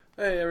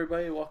Hey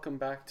everybody, welcome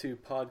back to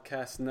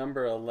podcast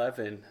number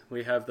 11.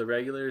 We have the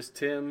regulars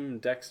Tim,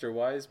 Dexter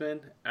Wiseman,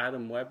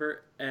 Adam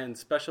Weber, and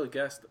special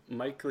guest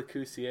Mike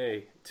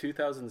Lecoussier,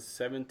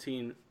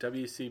 2017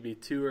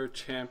 WCB Tour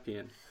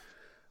champion.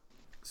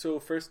 So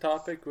first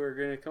topic we're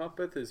going to come up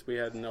with is we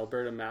had an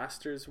Alberta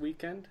Masters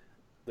weekend.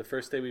 The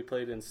first day we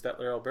played in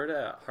Stettler,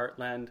 Alberta at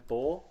Heartland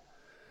Bowl.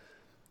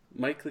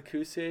 Mike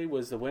Lecoussier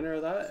was the winner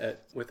of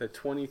that with a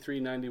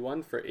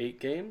 23.91 for 8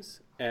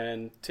 games.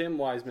 And Tim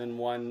Wiseman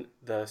won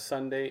the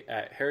Sunday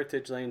at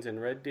Heritage Lanes in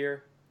Red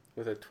Deer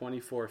with a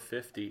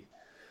 24.50.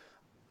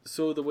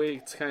 So the way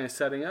it's kind of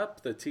setting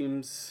up, the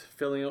team's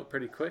filling out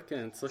pretty quick,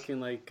 and it's looking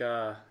like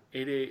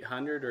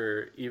 8,800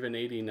 or even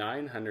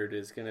 8,900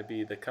 is going to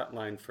be the cut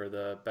line for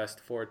the best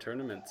 4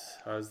 tournaments.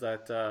 How's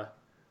that?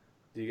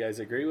 Do you guys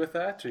agree with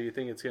that, or do you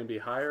think it's going to be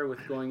higher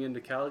with going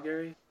into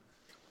Calgary?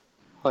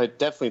 Well, I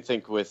definitely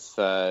think with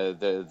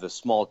the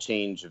small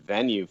change of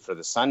venue for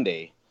the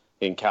Sunday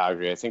in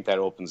Calgary, I think that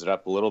opens it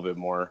up a little bit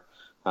more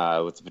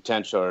with the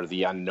potential or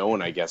the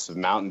unknown, I guess, of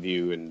Mountain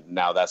View, and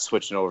now that's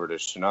switching over to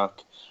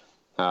Chinook.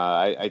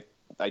 I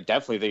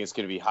definitely think it's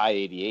going to be high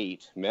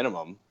 88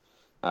 minimum,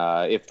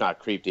 if not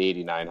creep to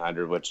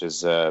 8,900, which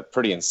is a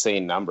pretty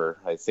insane number.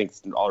 I think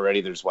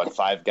already there's,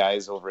 5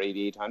 guys over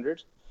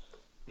 8,800?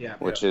 Yeah.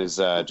 Which is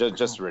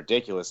just a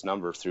ridiculous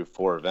number through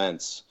 4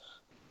 events.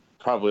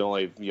 Probably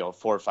only 4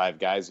 or 5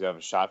 guys who have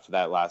a shot for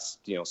that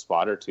last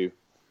spot or 2.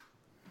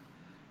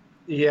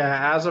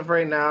 Yeah, as of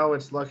right now,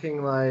 it's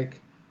looking like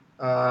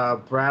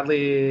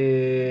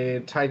Bradley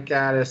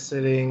Tightgat is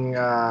sitting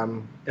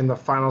in the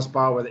final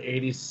spot with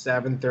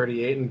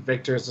 87.38, and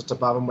Victor's just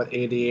above him with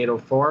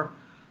 88.04,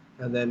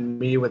 and then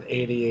me with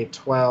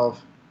 88.12.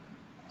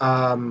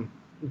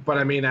 But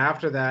I mean,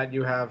 after that,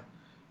 you have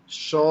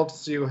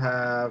Schultz, you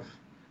have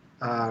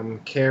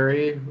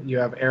Carey, you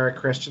have Eric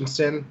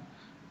Christensen.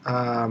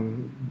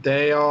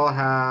 They all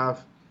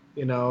have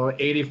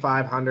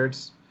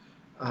 8,500s.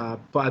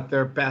 But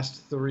their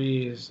best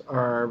threes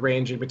are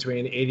ranging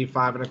between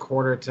 85 and a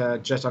quarter to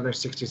just under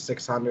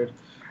 6,600.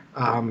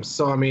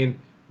 So I mean,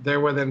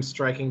 they're within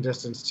striking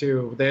distance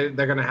too. They're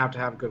going to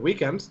have good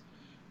weekends.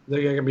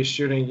 They're going to be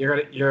shooting.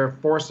 You're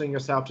forcing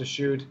yourself to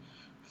shoot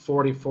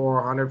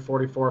 4,400,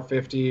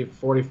 4,450,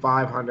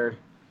 4,500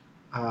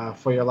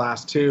 for your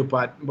last 2.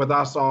 But with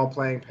us all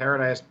playing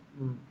Paradise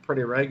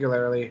pretty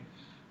regularly,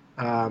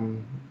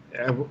 who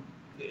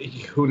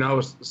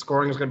knows?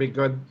 Scoring is going to be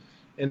good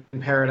in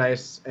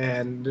Paradise,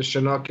 and the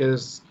Chinook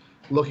is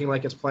looking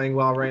like it's playing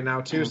well right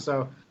now too.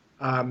 So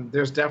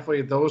there's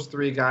definitely those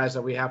 3 guys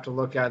that we have to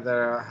look at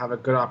that have a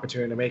good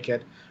opportunity to make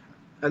it.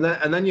 And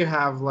then you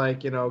have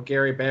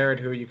Gary Baird,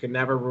 who you can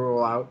never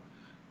rule out,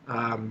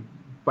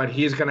 but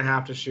he's going to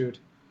have to shoot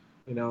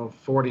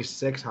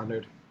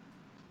 4,600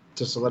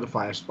 to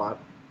solidify a spot.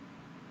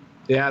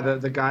 Yeah,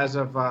 the guys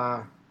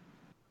have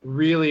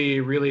really,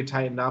 really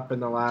tightened up in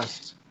the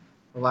last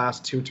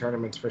 2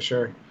 tournaments for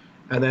sure.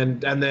 And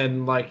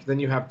then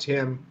you have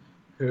Tim,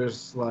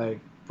 who's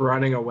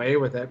running away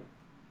with it.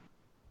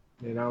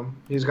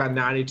 He's got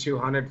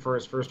 9,200 for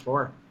his first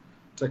 4.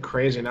 It's a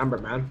crazy number,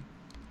 man.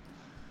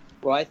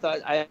 Well, I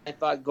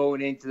thought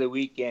going into the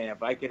weekend,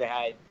 if I could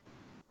have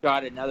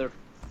got another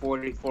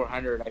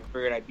 4,400, I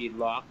figured I'd be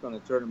locked on the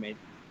tournament.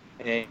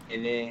 And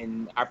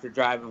then after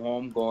driving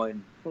home,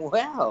 going,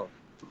 well,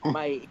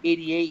 my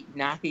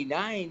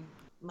 88.99,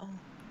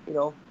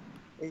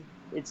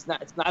 it's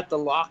not the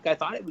lock I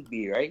thought it would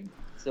be, right?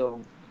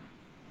 So,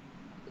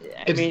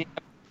 I mean,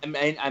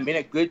 I'm in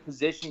a good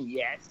position,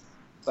 yes.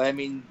 But, I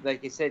mean,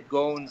 like I said,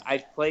 I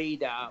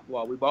played,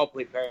 we've all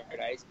played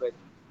Paradise, but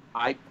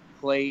I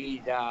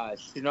played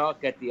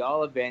Chinook at the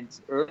All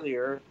events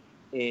earlier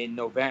in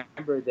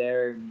November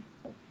there. And,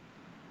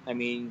 I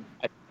mean,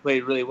 I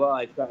played really well.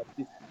 I got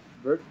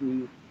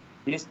virtually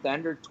just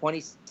under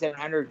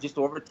 2,700, just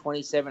over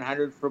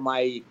 2,700 for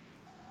my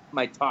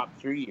top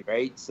 3,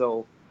 right?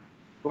 So,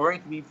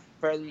 scoring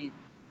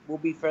will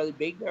be fairly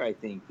big there, I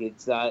think. It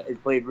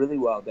played really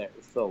well there.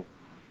 So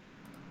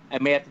I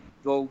may have to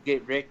go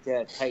get Rick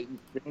to tighten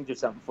strings or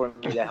something for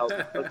me to help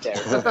put there.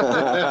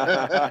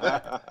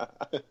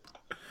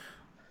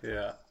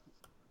 Yeah.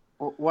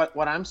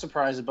 What I'm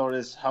surprised about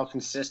is how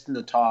consistent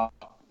the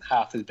top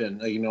half has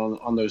been,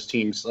 on those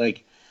teams.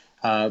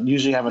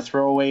 Usually have a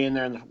throwaway in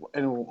there in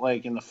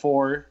the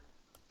 4,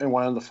 in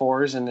one of the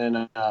 4s, and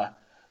then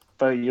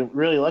but you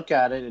really look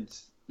at it,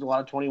 it's a lot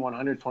of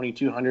 2,100,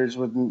 2,200s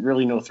with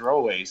really no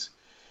throwaways.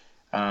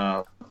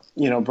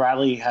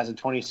 Bradley has a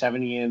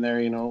 2070 in there,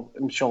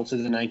 and Schultz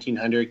is a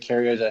 1900,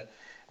 Carey has a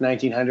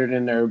 1900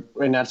 in there,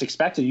 and that's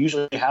expected. You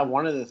usually have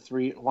one of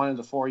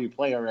the 4 you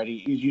play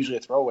already. It's usually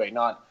a throwaway,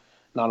 not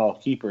all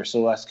keeper.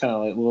 So that's kind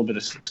of a little bit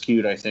of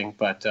skewed, I think.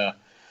 But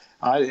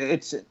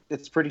it's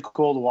pretty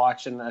cool to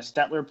watch. And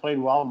Stettler played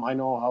well. I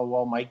know how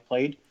well Mike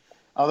played.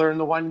 Other than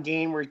the one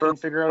game where he couldn't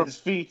figure out his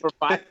feet. For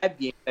 5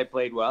 games, I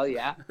played well,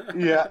 yeah.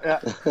 Yeah.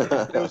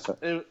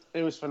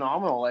 It was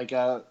phenomenal.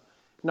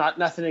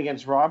 Nothing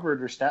against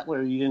Robert or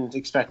Stettler. You didn't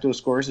expect those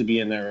scores to be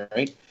in there,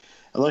 right?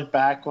 I look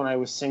back when I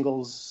was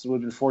singles,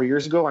 would have been 4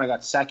 years ago when I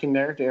got second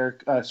there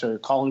to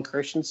Colin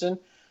Christensen.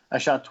 I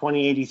shot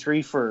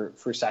 2083 for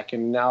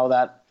second. Now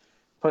that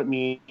put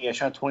me, I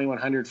shot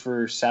 2100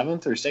 for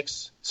seventh or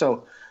sixth.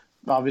 So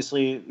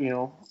obviously,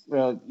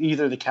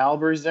 either the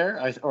caliber is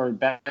there or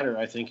better.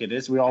 I think it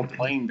is. We all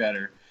playing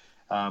better.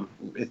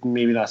 It's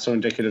maybe not so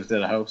indicative to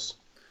the house.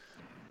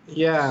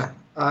 Yeah,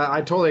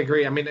 I totally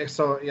agree. I mean,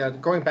 so yeah,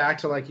 going back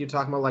to like you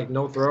talking about like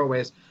no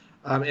throwaways.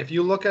 If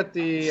you look at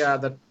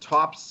the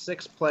top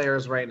 6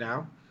 players right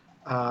now,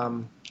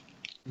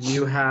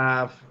 you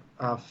have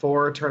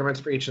 4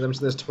 tournaments for each of them.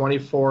 So there's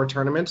 24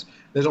 tournaments.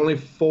 There's only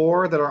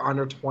 4 that are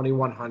under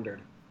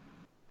 2100,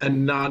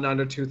 and none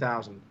under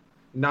 2000,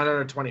 none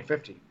under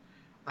 2050.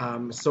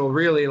 So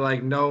really,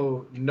 like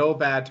no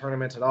bad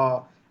tournaments at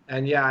all.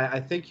 And yeah, I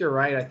think you're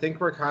right. I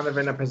think we're kind of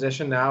in a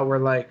position now where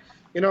like,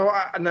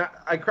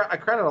 I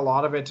credit a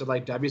lot of it to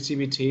like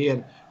WCBT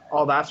and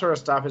all that sort of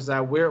stuff, is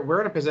that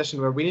we're in a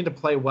position where we need to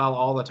play well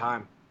all the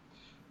time.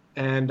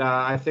 And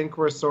I think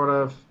we're sort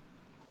of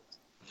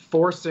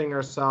forcing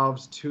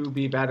ourselves to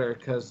be better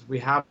because we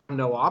have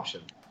no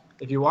option.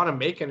 If you want to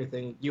make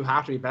anything, you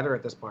have to be better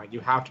at this point. You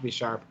have to be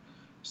sharp.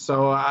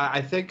 So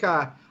I think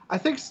the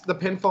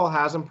pinfall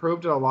has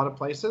improved in a lot of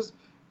places,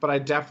 but I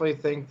definitely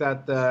think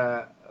that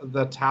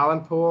the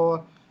talent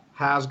pool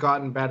has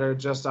gotten better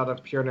just out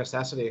of pure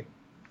necessity.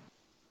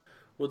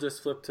 We'll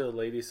just flip to the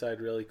ladies' side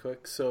really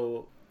quick.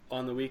 So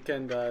on the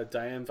weekend,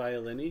 Diane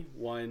Violini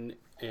won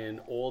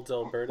in Olds,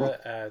 Alberta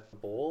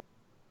at Bowl.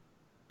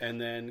 And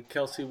then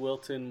Kelsey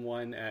Wilton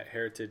won at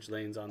Heritage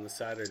Lanes on the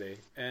Saturday.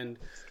 And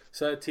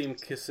so that team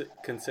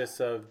consists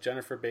of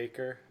Jennifer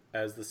Baker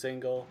as the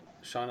single,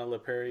 Shauna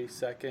LaPerry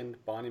second,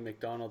 Bonnie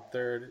McDonald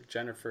third,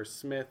 Jennifer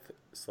Smith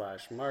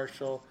 /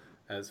 Marshall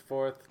as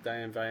fourth,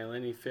 Diane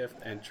Violini fifth,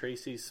 and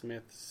Tracy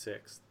Smith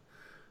sixth.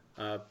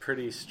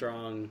 Pretty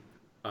strong,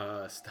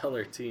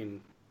 stellar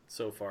team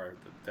so far,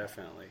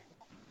 definitely.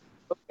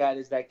 Look at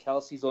is that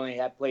Kelsey's only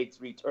had played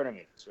 3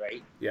 tournaments,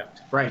 right? Yeah,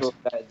 right. So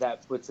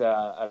that puts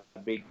a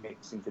big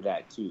mix into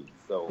that too.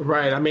 So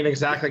right, I mean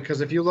exactly,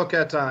 because if you look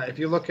at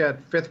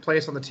 5th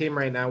place on the team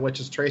right now, which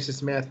is Tracy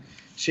Smith,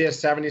 she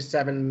has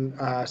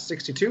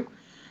 77.62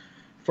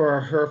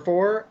 for her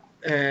 4,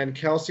 and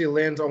Kelsey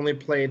Lynn's only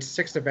played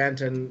 6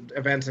 events, and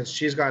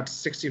she's got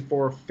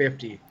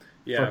 64.50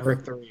 for her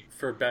 3.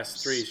 For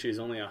best 3, she's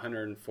only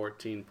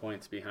 114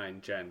 points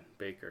behind Jen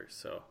Baker.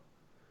 So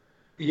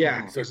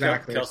yeah, so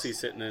exactly. Kelsey's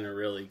sitting in a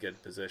really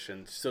good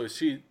position. So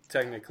she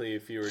technically,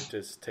 if you were to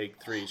just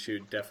take 3, she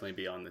would definitely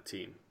be on the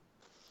team.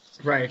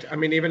 Right. I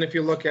mean, even if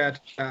you look at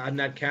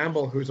Annette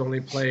Campbell, who's only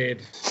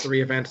played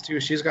 3 events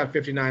too, she's got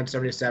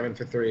 59.77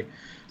 for 3.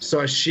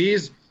 So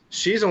she's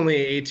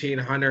only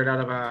 1,800 out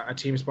of a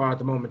team spot at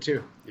the moment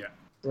too. Yeah.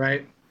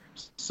 Right.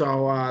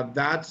 So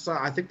that's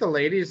I think the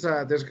ladies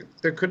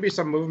there could be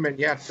some movement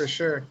yet for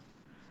sure.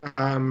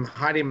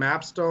 Heidi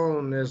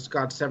Mapstone has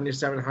got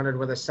 7,700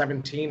 with a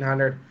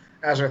 1,700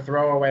 as her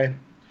throwaway.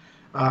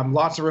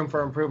 Lots of room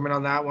for improvement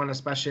on that one,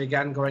 especially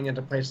again going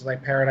into places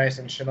like Paradise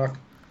and Chinook.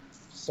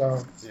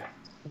 So yeah,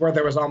 where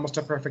there was almost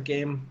a perfect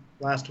game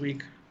last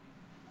week.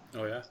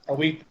 Oh yeah. A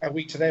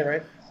week today,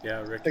 right?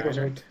 Yeah, Rick. I think it was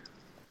a week.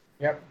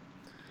 Yep.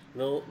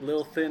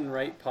 Little thin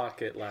right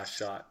pocket last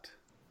shot.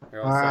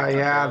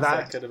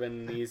 That could have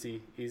been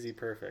easy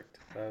perfect.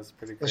 That was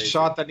pretty the crazy.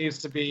 shot that needs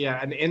to be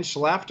an inch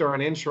left or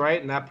an inch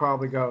right, and that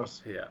probably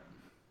goes. Yeah.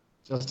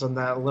 Just in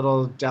that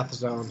little death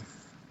zone.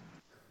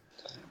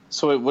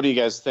 So what do you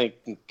guys think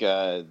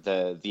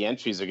the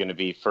entries are going to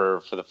be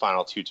for the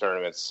final 2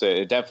 tournaments?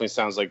 It definitely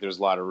sounds like there's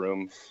a lot of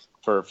room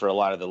for a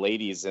lot of the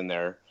ladies in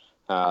there.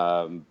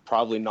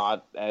 Probably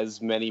not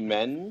as many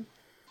men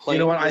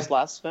playing this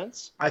last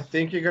events. I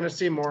think you're going to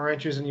see more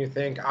entries than you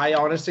think. I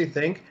honestly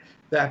think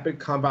that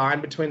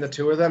combined between the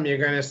 2 of them, you're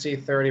going to see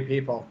 30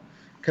 people.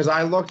 Because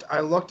I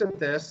looked at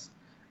this,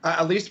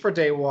 at least for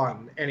day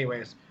 1,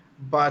 anyways.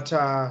 But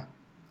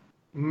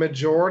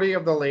majority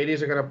of the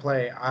ladies are going to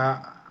play.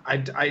 I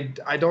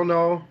don't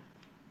know.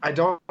 I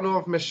don't know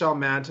if Michelle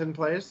Manton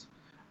plays,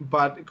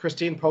 but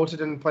Christine Pota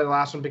didn't play the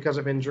last one because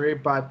of injury.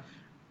 But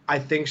I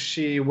think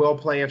she will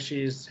play if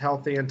she's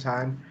healthy in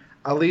time.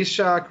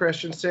 Alicia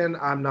Christensen,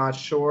 I'm not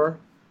sure,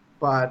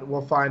 but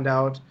we'll find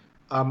out.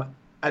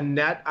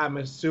 Annette, I'm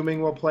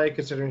assuming will play,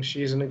 considering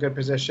she's in a good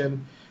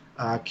position.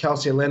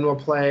 Kelsey Lynn will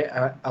play.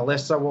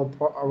 Alyssa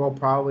will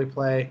probably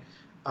play.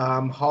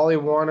 Holly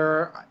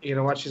Warner, you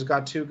know what? She's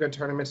got 2 good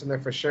tournaments in there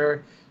for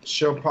sure.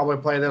 She'll probably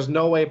play. There's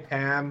no way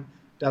Pam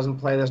doesn't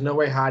play. There's no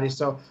way Heidi.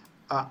 So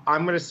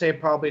I'm going to say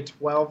probably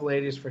 12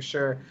 ladies for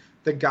sure.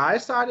 The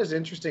guys' side is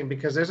interesting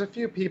because there's a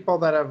few people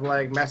that have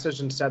messaged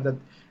and said that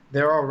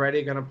they're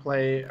already going to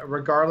play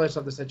regardless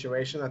of the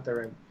situation that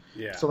they're in.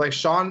 Yeah. So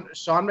Sean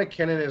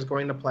McKinnon is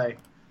going to play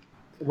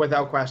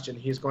without question.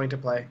 He's going to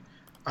play.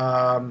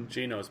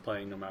 Gino's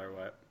playing no matter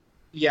what.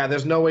 Yeah,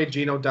 there's no way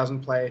Gino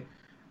doesn't play.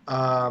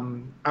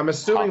 I'm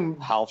assuming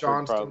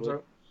Halford probably.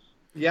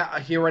 Yeah,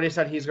 he already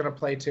said he's going to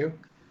play too.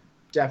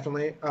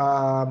 Definitely.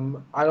 I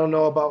don't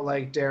know about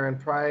Darren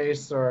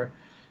Price or,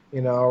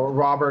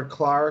 Robert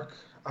Clark.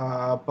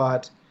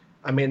 But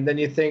I mean, then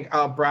you think,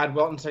 oh, Brad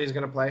Wilton said he's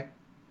going to play.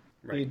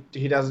 Right.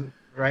 He doesn't,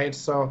 right?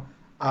 So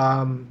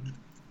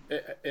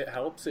it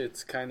helps.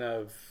 It's kind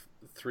of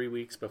 3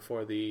 weeks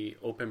before the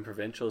Open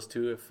Provincials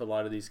too. If a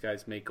lot of these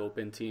guys make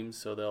open teams,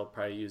 so they'll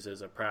probably use it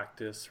as a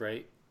practice,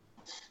 right?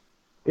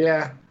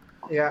 yeah.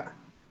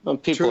 Well,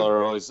 people True.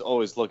 are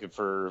always looking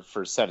for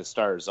set of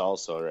stars,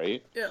 also,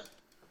 right?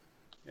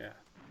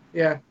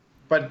 Yeah.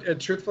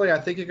 But truthfully, I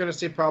think you're going to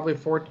see probably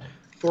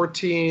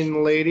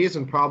 14 ladies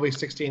and probably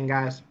 16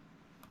 guys.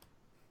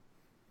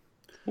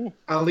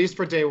 At least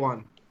for day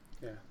one.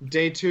 Yeah.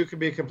 Day two could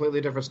be a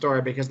completely different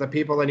story because the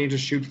people that need to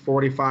shoot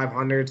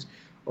 4,500s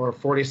or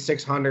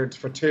 4,600s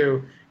for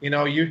two,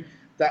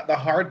 the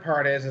hard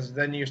part is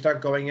then you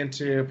start going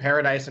into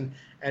Paradise and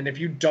if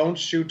you don't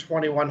shoot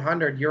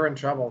 2,100, you're in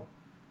trouble,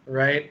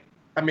 right?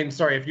 I mean,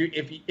 sorry,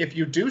 if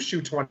you do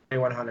shoot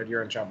 2,100,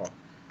 you're in trouble.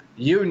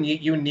 You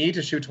need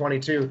to shoot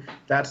 22.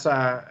 That's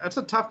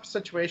a tough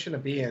situation to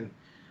be in.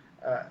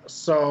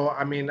 So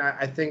I mean,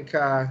 I think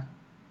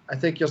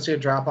you'll see a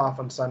drop off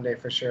on Sunday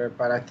for sure,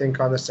 but I think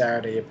on the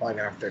Saturday you're probably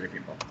gonna have 30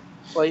 people.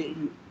 Well,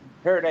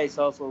 Paradise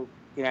also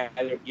can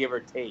either give or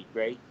take,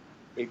 right?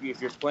 If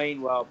you're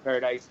playing well,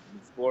 Paradise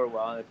can score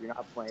well, and if you're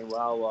not playing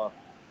well,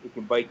 it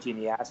can bite you in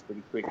the ass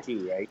pretty quick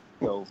too, right?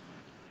 So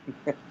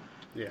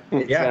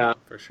yeah,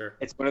 for sure.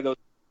 It's one of those,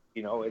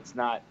 it's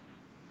not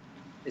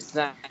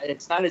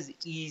as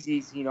easy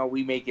as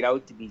we make it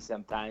out to be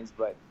sometimes,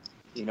 but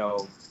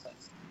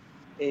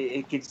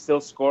it can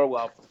still score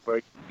well for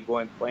you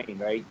going playing,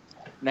 right?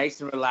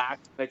 Nice and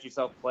relaxed, let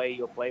yourself play,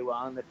 you'll play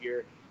well, and if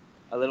you're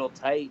a little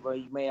tight, well,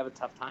 you may have a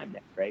tough time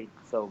there, right?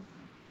 So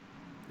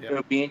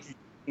it'll be interesting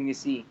to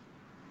see.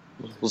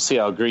 We'll see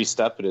how greased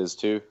up it is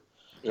too.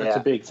 That's a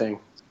big thing.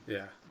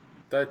 Yeah.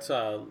 That's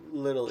a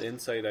little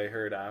insight I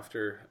heard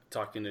after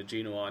talking to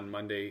Gino on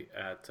Monday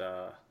at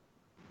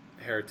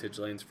Heritage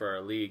Lanes for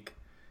our league.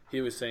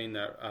 He was saying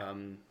that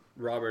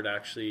Robert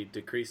actually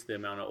decreased the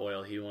amount of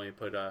oil. He only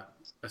put a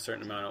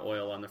certain amount of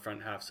oil on the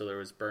front half, so there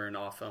was burn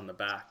off on the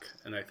back.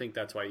 And I think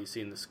that's why you've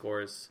seen the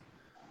scores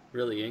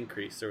really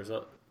increase. There was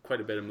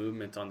quite a bit of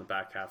movement on the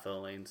back half of the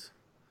lanes.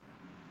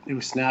 It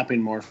was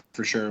snapping more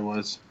for sure. It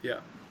was. Yeah.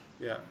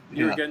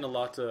 You were getting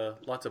lots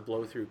of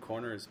blow through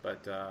corners,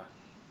 but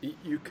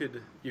you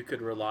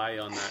could rely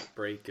on that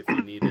break if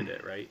you needed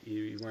it, right?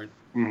 You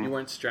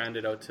weren't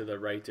stranded out to the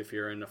right if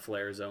you're in a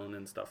flare zone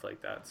and stuff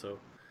like that. So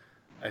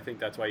I think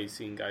that's why you've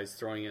seen guys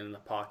throwing it in the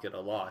pocket a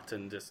lot,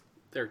 and just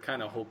they're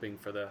kind of hoping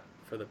for the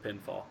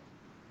pinfall.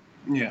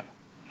 Yeah.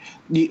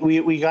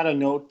 We got a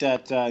note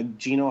that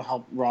Gino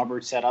helped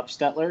Robert set up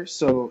Stettler,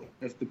 so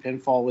if the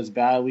pinfall was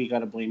bad, we got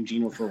to blame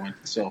Gino for one.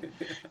 So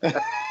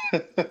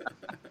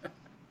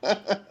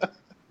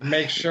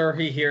make sure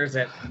he hears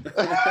it.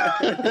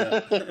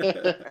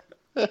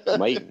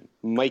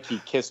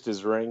 Mikey kissed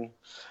his ring.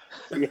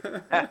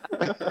 Yeah.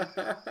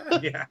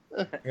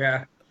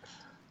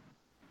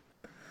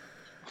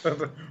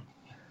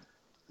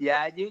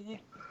 Yeah,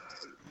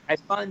 I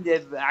found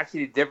that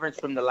actually the difference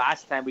from the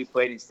last time we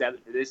played instead of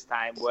this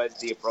time was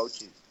the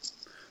approaches.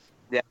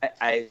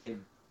 I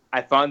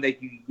found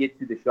that you could get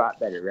to the shot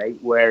better, right?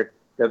 Where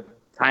the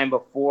time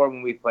before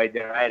when we played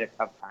there, I had a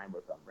tough time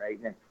with them, right?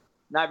 And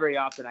not very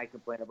often I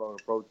complain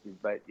about approaches,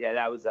 but yeah,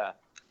 that was a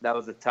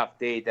tough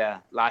day the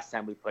last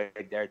time we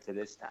played there to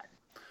this time.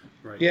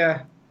 Right.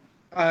 Yeah,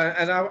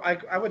 and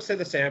I would say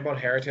the same about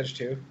Heritage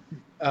too.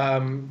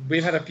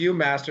 We've had a few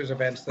Masters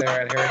events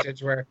there at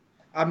Heritage where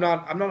I'm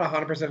not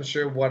 100%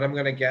 sure what I'm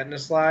gonna get in a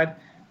slide.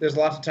 There's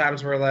lots of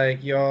times where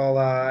like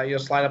you'll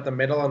slide up the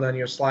middle and then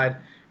you'll slide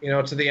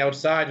to the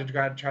outside. You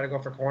try to go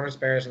for corner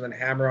spares and then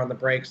hammer on the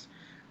brakes.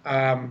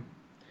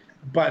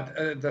 But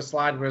the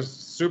slide was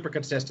super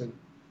consistent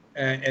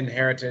in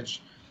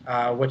Heritage,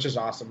 which is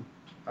awesome.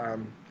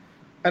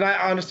 And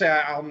I honestly,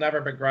 I'll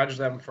never begrudge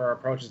them for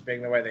approaches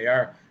being the way they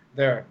are.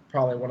 They're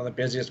probably one of the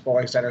busiest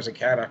bowling centers in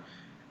Canada.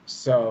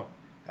 So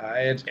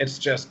it's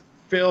just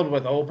filled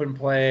with open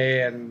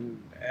play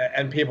and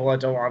people that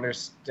don't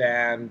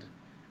understand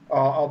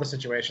all the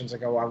situations that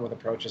go on with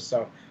approaches.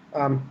 So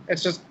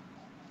it's just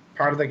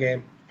part of the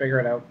game. Figure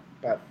it out.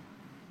 But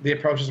the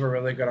approaches were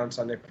really good on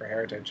Sunday for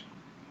Heritage.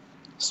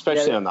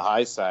 Especially on the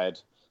high side.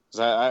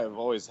 Because I've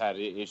always had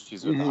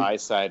issues with the high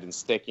side and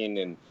sticking,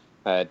 and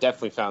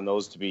definitely found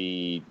those to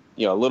be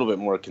a little bit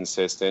more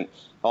consistent.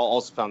 I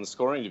also found the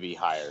scoring to be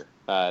higher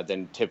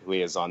than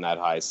typically is on that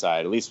high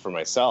side, at least for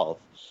myself.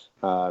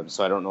 So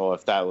I don't know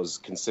if that was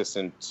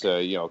consistent,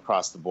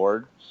 across the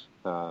board.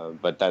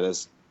 But that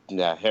is,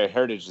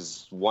 Heritage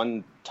is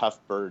one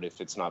tough bird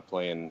if it's not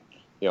playing,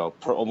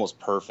 almost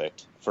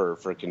perfect for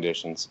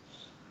conditions.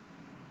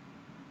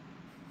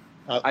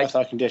 I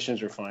thought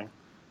conditions were fine.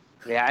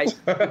 Yeah,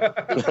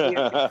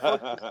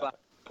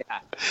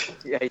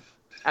 yeah,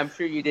 I'm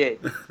sure you did.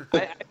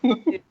 I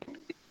did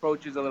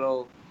approaches a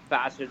little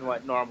faster than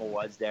what normal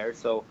was there,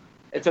 so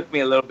it took me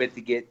a little bit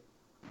to get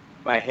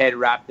my head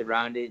wrapped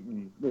around it,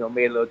 and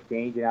made a little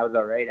change, and I was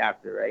all right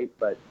after, right?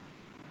 But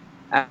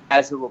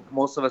as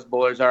most of us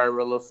bowlers are, we're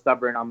a little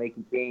stubborn on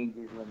making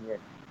changes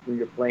when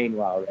you're playing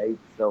well, right?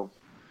 So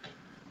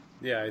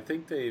Yeah, I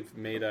think they've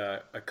made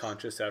a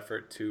conscious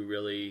effort to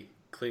really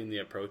clean the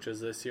approaches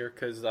this year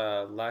because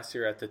last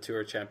year at the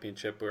Tour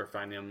Championship we were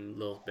finding them a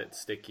little bit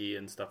sticky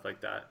and stuff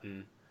like that.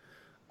 And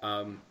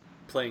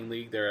playing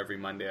League there every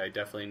Monday, I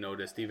definitely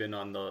noticed even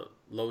on the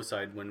low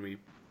side we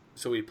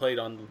played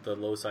on the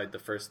low side the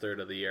first third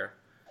of the year,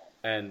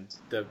 and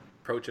the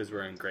approaches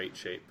were in great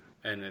shape,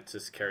 and it's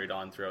just carried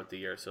on throughout the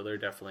year. So they're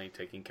definitely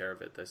taking care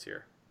of it this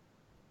year.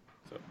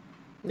 So.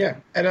 Yeah,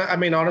 and I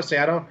mean, honestly,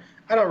 I don't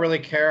really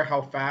care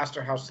how fast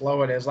or how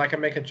slow it is. I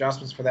can make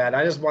adjustments for that.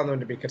 I just want them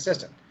to be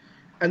consistent,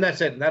 and that's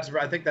it. And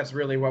I think that's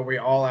really what we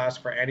all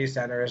ask for any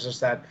center is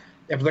just that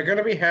if they're going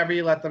to be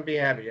heavy, let them be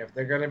heavy. If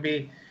they're going to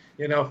be,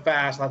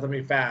 fast, let them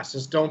be fast.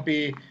 Just don't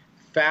be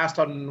fast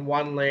on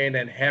one lane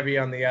and heavy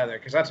on the other,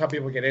 because that's how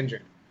people get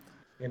injured.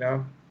 Yeah.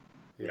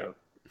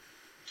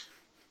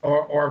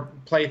 Or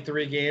play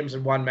 3 games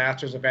in one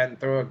Masters event and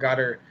throw a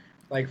gutter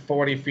like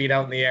 40 feet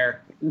out in the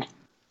air.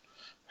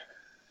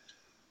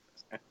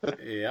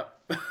 Yep.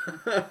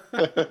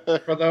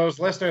 For those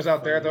listeners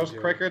out there, those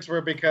crickets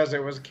were because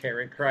it was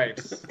Carey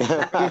Price.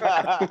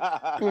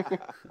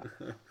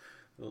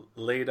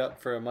 Laid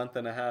up for a month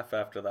and a half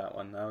after that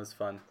one. That was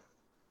fun.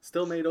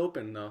 Still made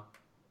open though.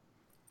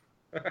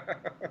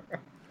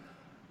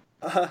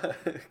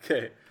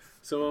 Okay,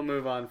 so we'll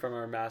move on from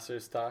our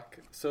Masters talk.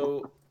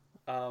 So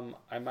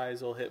I might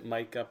as well hit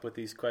Mike up with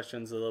these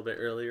questions a little bit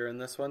earlier in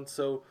this one.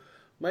 So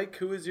Mike,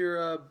 who was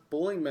your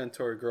bowling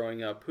mentor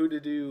growing up? Who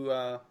did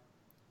you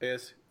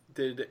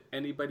did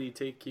anybody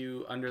take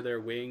you under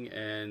their wing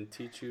and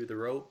teach you the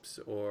ropes,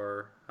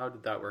 or how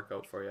did that work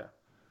out for you?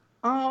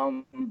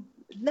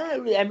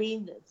 Not really. I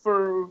mean,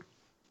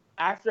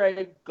 after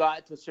I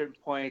got to a certain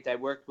point, I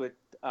worked with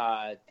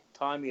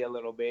Tommy a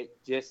little bit,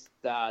 just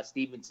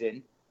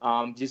Stevenson,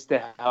 just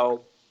to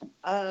help,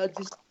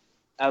 just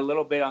a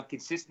little bit on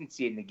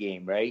consistency in the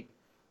game, right?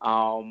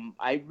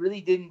 I really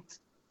didn't,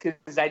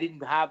 because I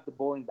didn't have the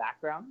bowling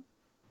background.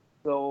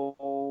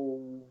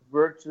 So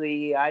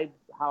virtually,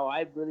 how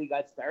I really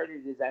got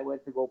started is I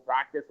went to go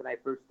practice when I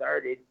first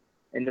started,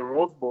 and the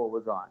Rose Bowl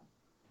was on.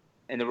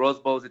 And the Rose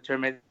Bowl is a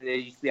tournament they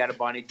used to be out of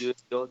Bonnie Doon,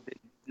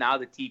 now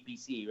the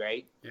TPC,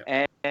 right?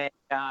 Yeah. And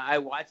I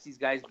watched these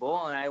guys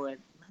bowl, and I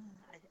went,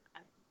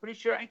 I'm pretty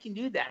sure I can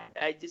do that.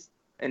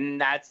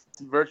 And that's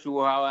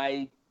virtually how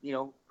I,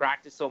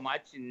 practiced so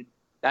much, and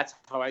that's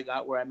how I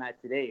got where I'm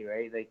at today,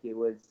 right? Like it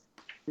was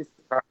just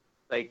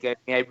like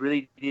I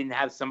really didn't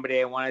have somebody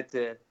I wanted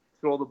to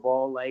throw the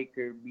ball like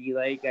or be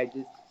like. I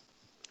just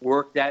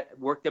worked at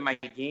my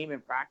game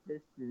and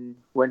practiced and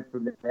went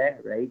from there,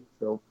 right?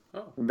 So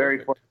I'm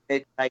very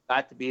fortunate I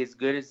got to be as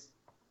good as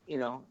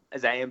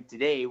as I am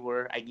today,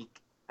 where I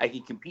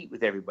can compete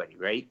with everybody,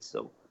 right?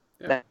 So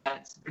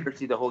that's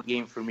virtually the whole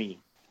game for me.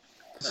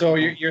 So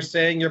you're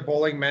saying your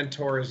bowling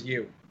mentor is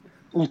you?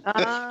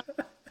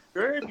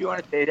 Sure, if you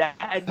want to say that.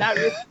 I'm not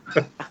really,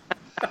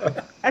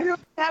 I don't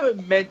have a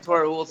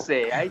mentor, we'll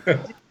say.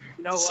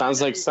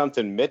 Sounds like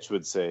something Mitch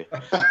would say.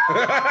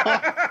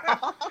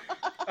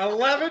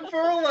 11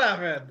 for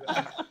 11.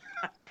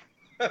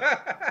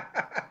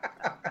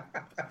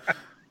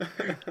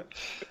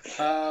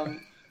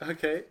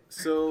 Okay,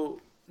 so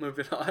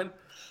moving on.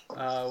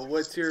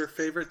 What's your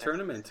favorite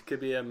tournament? It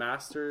could be a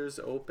Masters,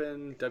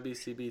 Open,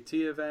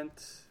 WCBT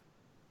event.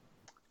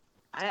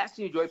 I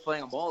actually enjoy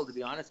playing them all, to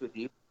be honest with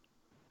you.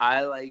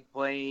 I like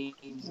playing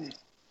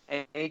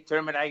any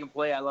tournament I can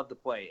play. I love to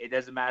play. It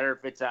doesn't matter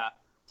if it's a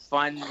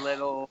fun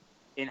little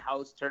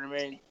in-house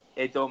tournament.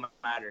 It don't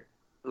matter.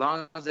 As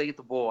long as I get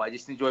the bowl, I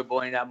just enjoy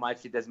bowling that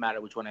much. It doesn't matter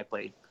which one I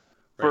play.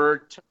 Right.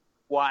 For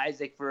wise,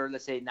 like for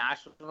let's say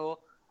national,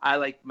 I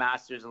like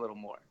Masters a little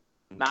more.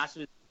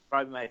 Masters is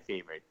probably my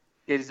favorite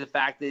because the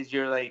fact is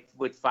you're like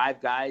with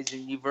 5 guys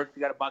and you've got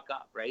to buck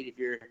up, right? If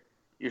you're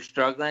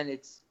struggling,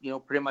 it's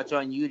pretty much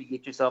on you to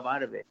get yourself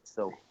out of it.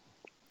 So,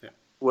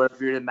 where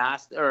if you're the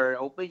Master or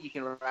Open, you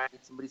can ride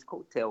somebody's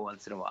coattail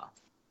once in a while.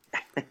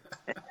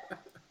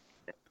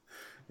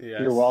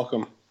 Yes. You're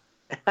welcome.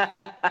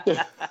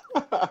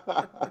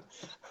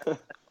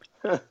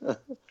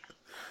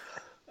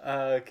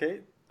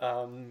 Okay.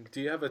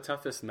 Do you have a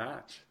toughest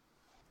match?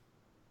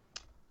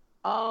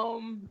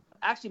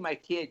 Actually, my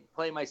kid,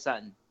 playing my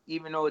son.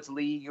 Even though it's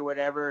league or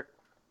whatever,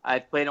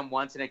 I've played him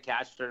once in a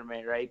cash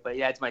tournament, right? But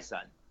yeah, it's my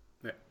son.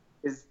 Yeah.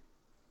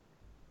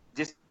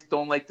 Just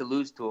don't like to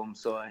lose to him,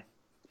 so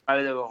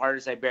probably the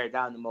hardest I bear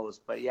down the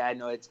most. But yeah, I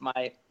know it's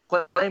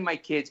playing my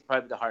kid's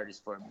probably the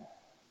hardest for me.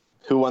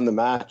 Who won the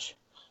match?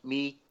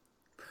 Me.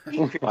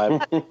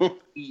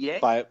 Yeah.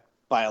 By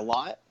a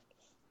lot?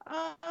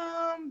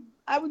 I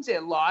wouldn't say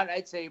a lot.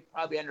 I'd say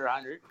probably under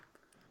 100.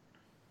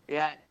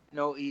 Yeah,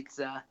 no, it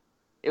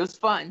was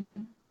fun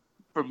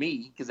for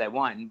me because I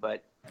won,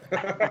 but.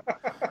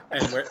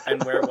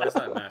 and where was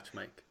that match,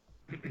 Mike?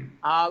 It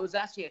was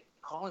actually at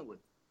Collingwood.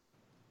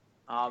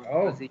 It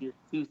was the year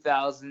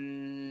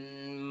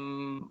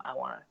 2000.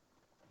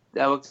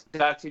 That was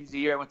actually the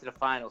year I went to the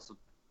finals. So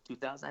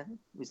 2000, I think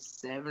it was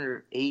 7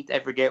 or 8. I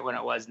forget when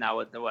it was now.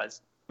 What it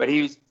was, but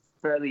he was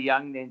fairly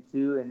young then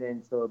too, and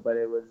then but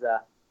it was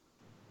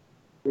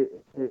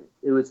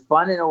it was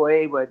fun in a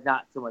way, but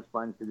not so much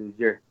fun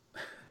because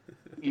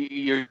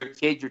your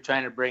kids you're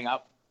trying to bring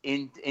up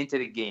into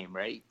the game,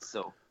 right?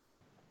 So.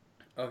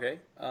 Okay.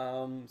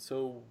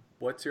 So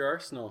what's your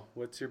arsenal?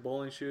 What's your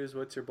bowling shoes?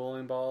 What's your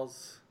bowling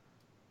balls?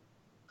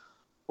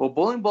 Well,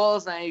 bowling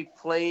balls, I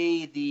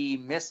play the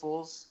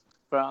missiles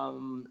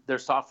from their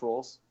soft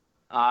rolls.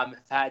 I've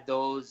had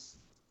those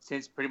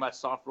since pretty much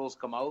soft rolls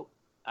come out.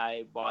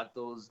 I bought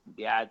those,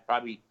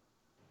 probably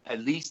at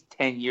least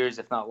 10 years,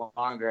 if not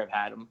longer, I've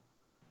had them.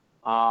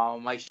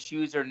 My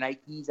shoes are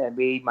Nikes. I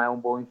made my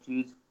own bowling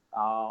shoes.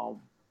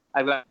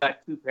 I've got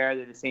 2 pair.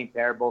 They're the same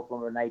pair. Both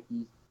of them are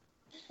Nikes.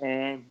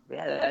 And,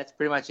 that's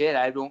pretty much it.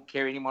 I don't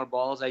carry any more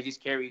balls. I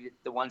just carry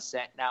the one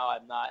set now.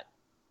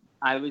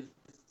 I was,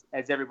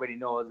 as everybody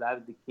knows, I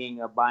was the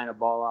king of buying a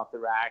ball off the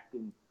rack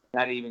and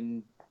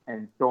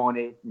and throwing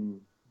it and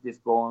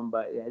just going.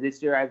 But,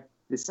 this year I've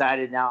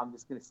decided now I'm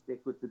just going to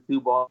stick with the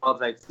 2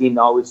 balls I've seen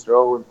always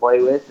throw and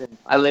play with. And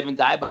I live and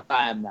die by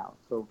them now.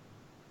 So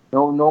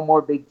no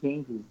more big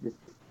changes. Just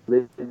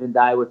live and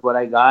die with what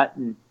I got.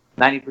 And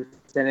 90% of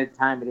the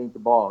time it ain't the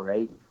ball,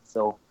 right?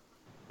 So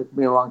it took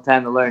me a long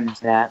time to learn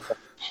that.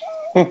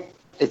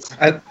 It's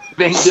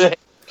been good.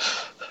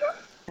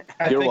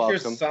 I You're think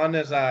welcome.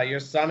 your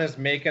son is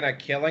making a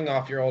killing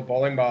off your old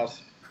bowling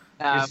balls.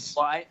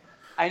 Well,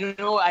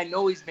 I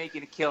know he's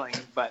making a killing,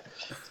 but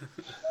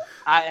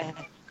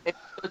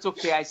it's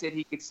okay. I said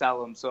he could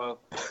sell them, so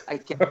I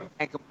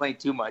can't complain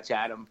too much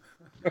at him.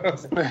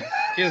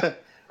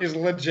 He's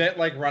legit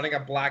like running a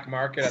black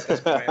market at this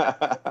point.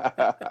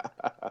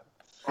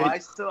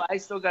 Well, I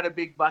still got a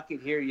big bucket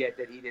here yet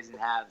that he doesn't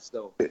have,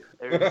 so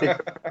there's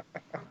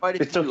quite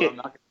a It's few. okay. I'm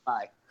not gonna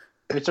lie.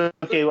 It's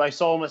okay. I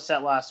sold him a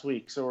set last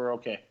week, so we're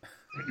okay.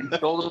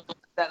 Sold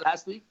that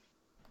last week.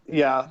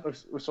 Yeah,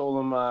 we sold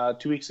him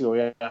 2 weeks ago.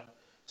 Yeah,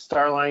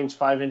 Starline's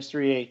 5-inch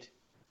 3/8.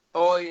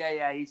 Oh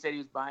yeah. He said he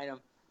was buying them.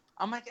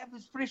 I'm like, I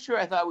was pretty sure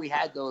I thought we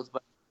had those,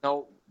 but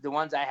no, the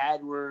ones I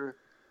had were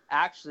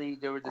actually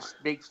there were the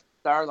big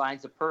star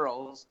lines of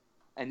pearls,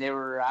 and they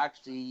were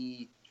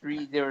actually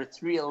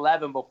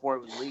 311 before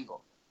it was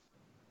legal,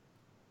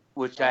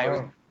 which I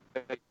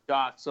was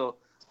shocked. So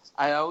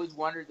I always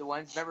wondered the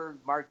ones. Remember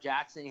Mark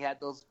Jackson? He had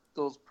those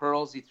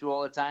pearls he threw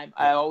all the time.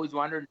 I always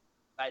wondered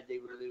if they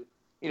really,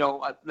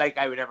 like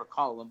I would ever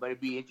call them, but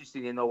it'd be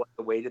interesting to know what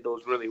the weight of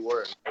those really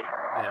were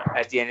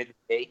at the end of the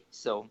day.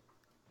 So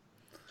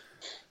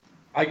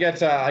I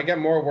get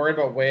more worried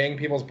about weighing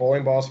people's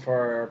bowling balls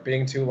for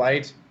being too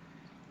light.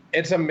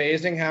 It's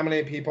amazing how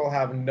many people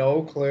have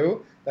no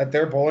clue that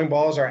their bowling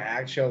balls are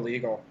actually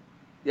legal.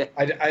 Yeah,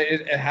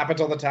 it happens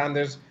all the time.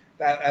 There's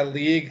a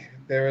league.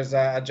 There was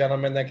a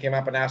gentleman that came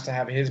up and asked to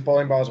have his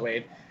bowling balls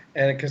weighed,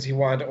 and because he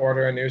wanted to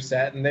order a new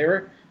set, and they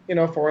were 4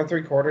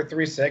 3/4,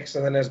 3/6,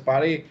 and then his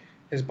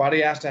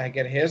buddy asked to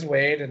get his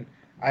weighed, and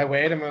I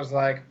weighed him. I was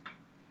like,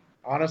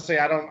 honestly,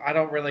 I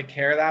don't really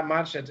care that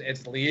much.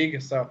 It's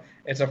league, so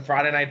it's a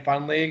Friday night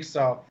fun league,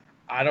 so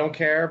I don't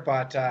care.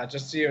 But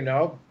just so you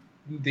know,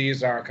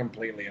 these are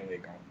completely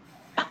illegal.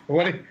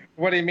 What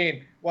do you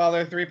mean? Well,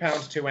 they're 3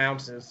 pounds 2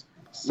 ounces,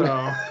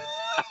 so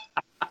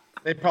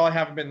they probably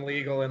haven't been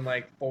legal in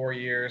like 4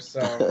 years.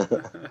 So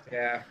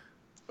yeah,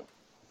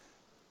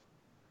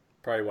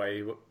 Probably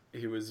why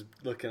he was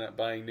looking at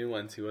buying new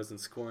ones. He wasn't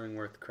scoring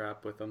worth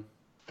crap with them.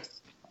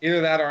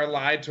 either that or I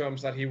lied to him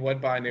so that he would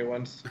buy new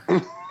ones.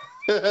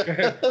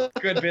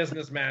 Good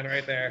businessman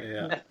right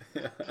there.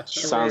 Yeah.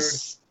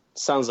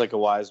 Sounds like a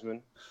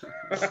Wiseman.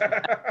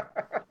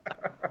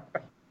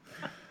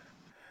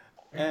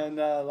 And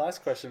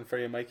last question for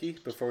you, Mikey,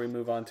 before we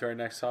move on to our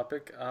next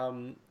topic.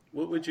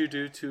 What would you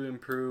do to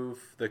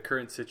improve the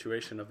current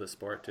situation of the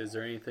sport? Is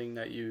there anything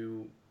that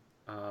you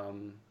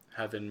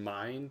have in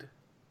mind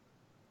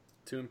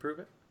to improve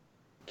it?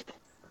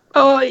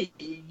 Oh, I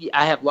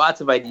have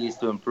lots of ideas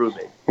to improve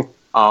it.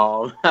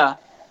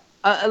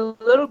 A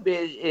little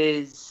bit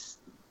is,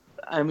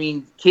 I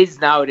mean, kids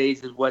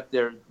nowadays is what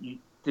they're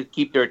to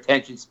keep their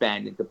attention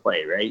span into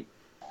play, right?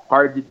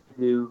 Hard to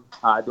do.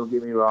 Don't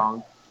get me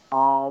wrong.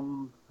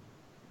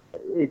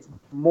 It's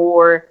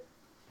more,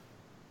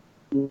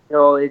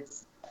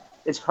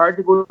 it's hard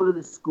to go to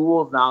the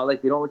schools now.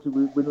 Like they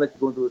wouldn't let you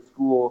go into a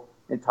school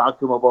and talk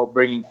to them about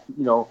bringing,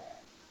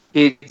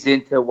 kids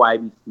into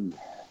YBC.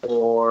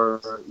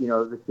 Or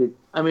the kids.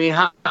 I mean,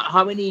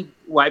 how many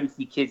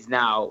YBC kids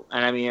now?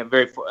 And I mean,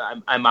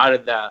 I'm out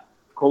of the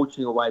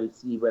coaching of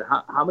YBC, but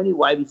how many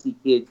YBC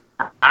kids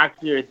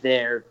actually are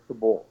there to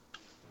bowl?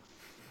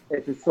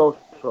 It's a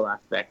social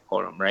aspect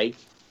for them, right?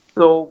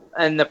 So,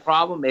 and the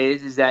problem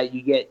is that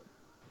you get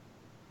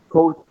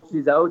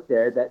coaches out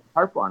there that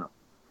harp on them.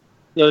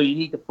 You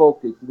need to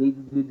focus. You need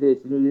to do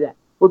this. You need to do that.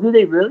 Well, do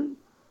they really?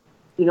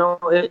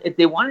 If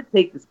they want to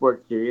take the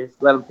sport serious,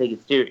 let them take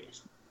it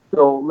serious.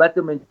 So let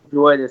them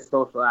enjoy the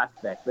social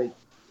aspect. Like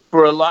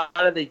for a lot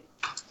of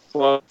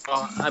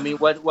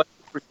what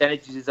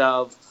percentages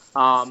of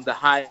the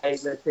high,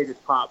 let's say the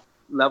top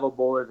level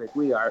bowlers like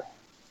we are,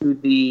 to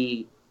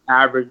the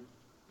average,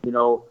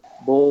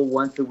 bowl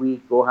once a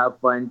week, go have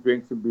fun,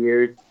 drink some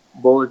beers,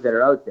 bowlers that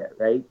are out there,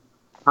 right?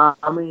 how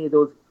many of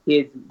those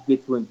kids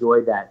get to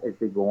enjoy that as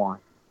they go on?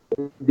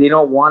 They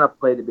don't want to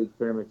play the big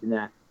tournaments and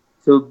that.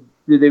 So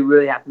do they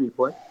really have to be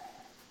pushed?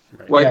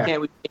 Right. Why Yeah.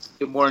 can't we make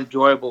it more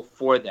enjoyable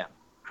for them?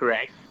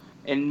 Correct.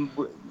 And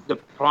the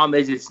problem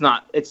is it's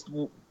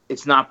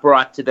not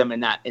brought to them in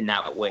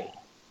that way.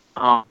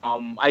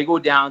 I go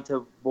down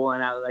to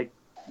bowling out like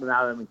when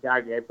I'm in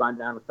Calgary. I've gone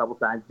down a couple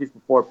times just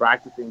before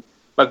practicing,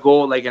 but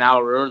go like an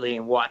hour early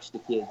and watch the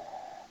kids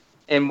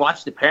and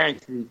watch the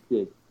parents of these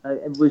kids.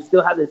 And we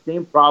still have the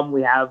same problem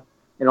we have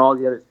in all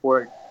the other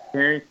sports.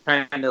 Parents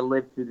trying to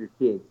live through their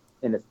kids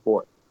in the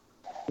sport.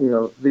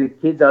 The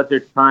kids out there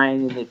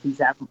trying, and if he's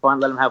having fun,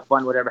 let him have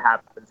fun. Whatever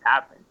happens,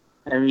 happens.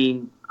 I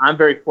mean, I'm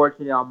very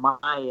fortunate on my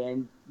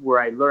end where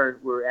I learned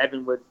where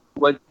Evan was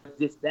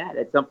just that.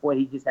 At some point,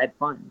 he just had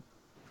fun.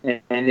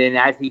 And then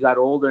as he got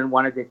older and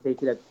wanted to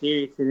take it up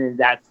serious, and then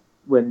that's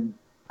when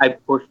I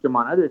pushed him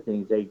on other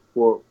things, like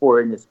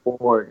for in the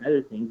sport and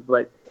other things.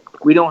 But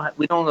we don't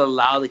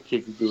allow the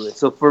kids to do it.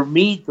 So for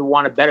me to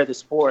want to better the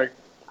sport,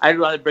 I'd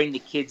rather bring the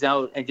kids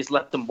out and just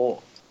let them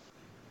bowl,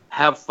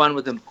 have fun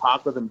with them,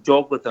 talk with them,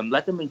 joke with them,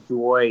 let them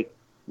enjoy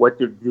what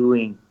they're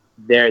doing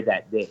there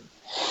that day.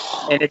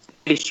 And if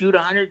they shoot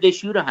 100, they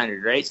shoot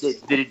 100, right?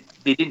 They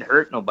didn't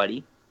hurt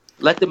nobody.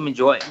 Let them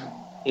enjoy it.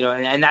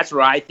 And that's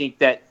where I think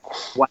that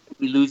why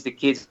we lose the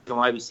kids from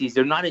YBCs,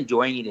 they're not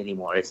enjoying it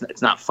anymore.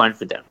 It's not fun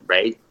for them,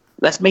 right?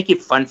 Let's make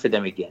it fun for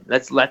them again.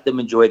 Let's let them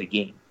enjoy the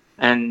game.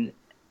 And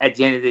at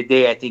the end of the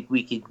day, I think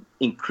we could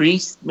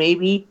increase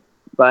maybe,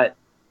 but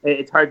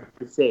it's hard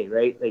to say,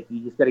 right? Like you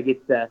just got to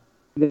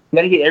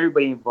get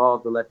everybody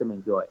involved to let them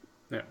enjoy it.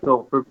 Yeah.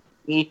 So for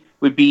me,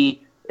 would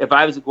be if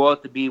I was to go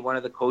out to be one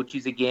of the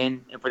coaches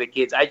again, and for the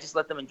kids, I just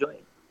let them enjoy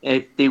it. And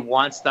if they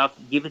want stuff,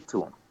 give it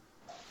to them.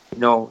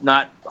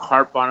 Not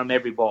harp on them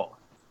every ball.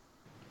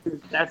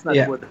 That's not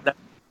that's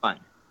fun.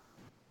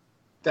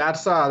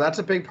 That's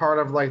a big part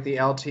of like the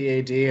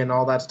LTAD and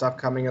all that stuff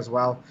coming as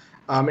well.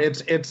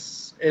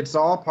 It's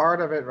all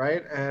part of it,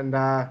 right?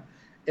 And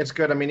it's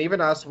good. I mean,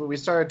 even us, we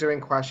started doing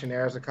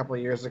questionnaires a couple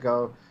of years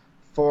ago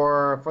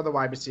for the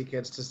YBC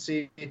kids to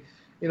see,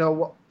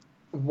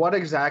 what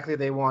exactly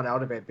they want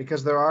out of it,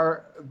 because there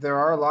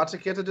are lots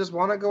of kids that just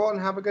want to go out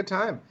and have a good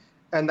time,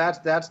 and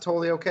that's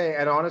totally okay.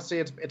 And honestly,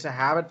 it's a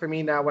habit for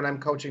me now when I'm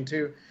coaching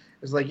too.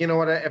 It's like,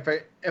 what,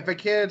 if a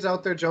kid's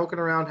out there joking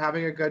around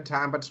having a good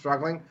time but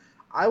struggling,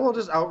 I will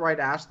just outright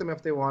ask them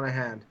if they want a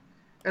hand,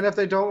 and if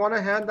they don't want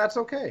a hand, that's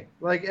okay.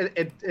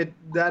 Like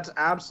that's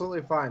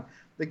absolutely fine.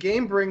 The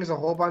game brings a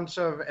whole bunch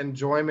of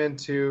enjoyment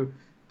to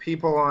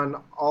people on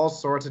all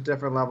sorts of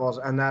different levels,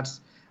 and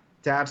that's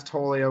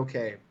totally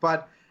okay.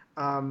 But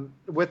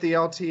with the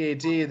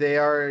LTAD, they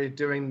are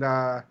doing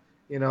the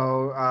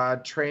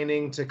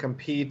training to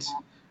compete,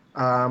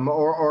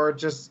 or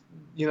just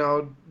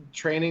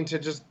training to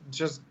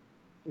just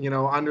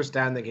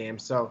understand the game.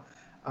 So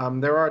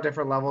there are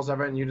different levels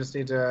of it, and you just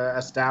need to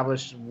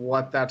establish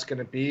what that's going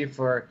to be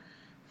for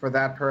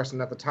that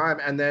person at the time,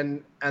 and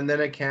then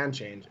it can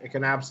change. It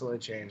can absolutely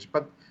change.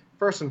 But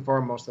first and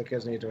foremost, the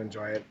kids need to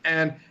enjoy it,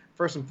 and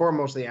first and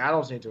foremost, the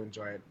adults need to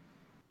enjoy it.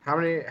 How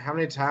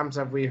many times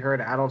have we heard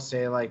adults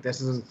say like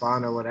this isn't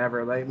fun or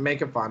whatever? Like,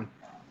 make it fun,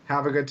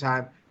 have a good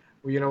time.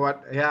 Well, you know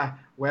what? Yeah,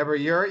 Weber,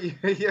 you're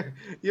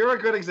a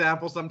good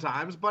example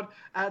sometimes, but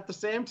at the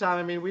same time,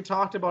 I mean, we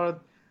talked about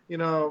it.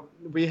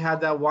 We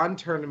had that one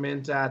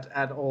tournament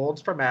at Olds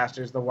for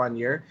Masters the one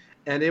year,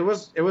 and it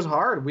was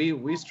hard.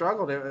 We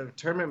struggled.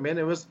 Tournament min,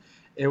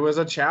 it was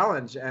a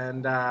challenge,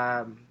 and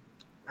I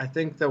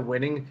think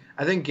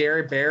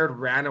Gary Baird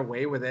ran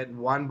away with it and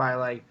won by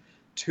like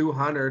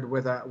 200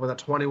 with a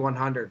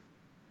 2100.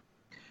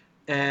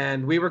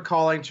 And we were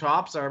calling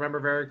chops. I remember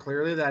very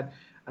clearly that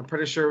I'm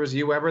pretty sure it was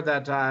you, Weber,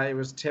 that it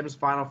was Tim's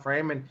final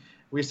frame, and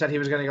we said he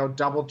was going to go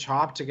double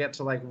chop to get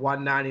to like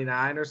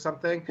 199 or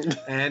something,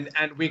 and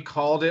we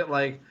called it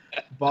like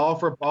ball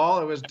for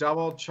ball. It was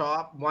double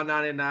chop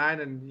 199,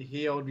 and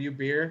he owed you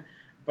beer.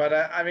 But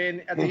I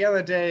mean, at the end of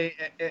the day,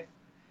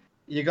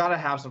 you got to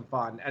have some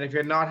fun. And if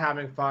you're not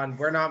having fun,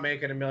 we're not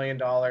making $1 million.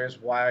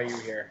 Why are you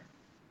here?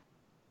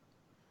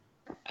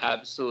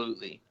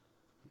 Absolutely.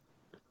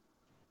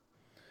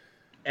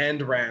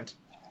 End rant.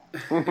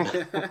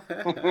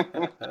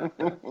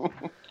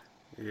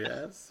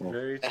 Yes,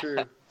 very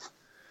true.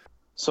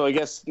 So I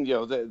guess,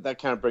 that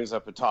kind of brings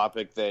up a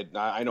topic that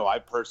I know I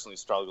personally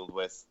struggled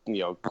with,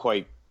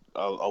 quite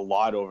a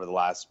lot over the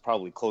last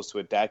probably close to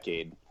a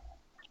decade.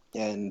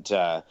 And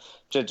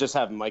just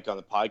having Mike on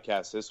the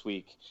podcast this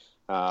week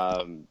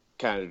kind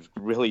of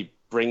really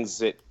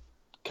brings it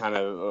kind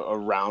of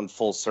around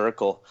full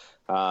circle.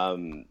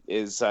 And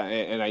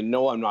I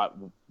know I'm not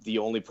the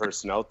only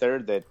person out there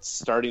that's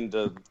starting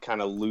to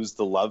kind of lose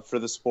the love for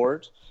the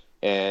sport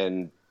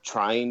and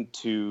trying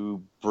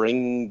to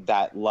bring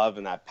that love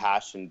and that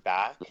passion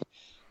back.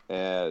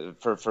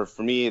 For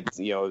me,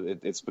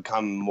 it's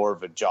become more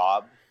of a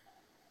job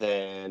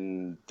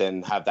than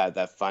have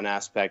that fun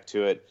aspect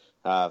to it.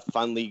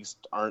 Fun leagues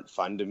aren't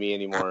fun to me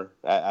anymore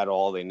at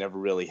all. They never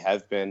really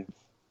have been.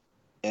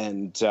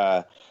 And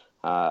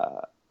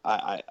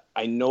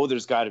I know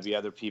there's got to be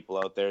other people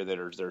out there that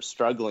are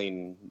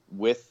struggling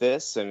with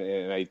this,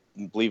 and I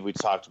believe we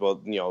talked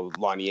about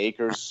Lonnie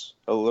Akers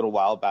a little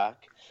while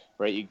back,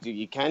 right?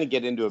 You kind of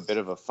get into a bit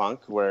of a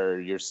funk where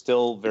you're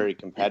still very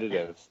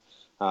competitive,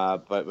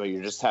 but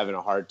you're just having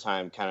a hard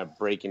time kind of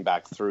breaking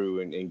back through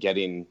and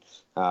getting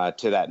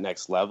to that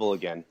next level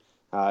again.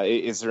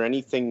 Is there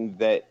anything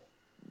that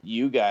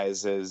you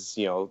guys, as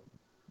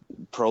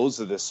pros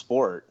of this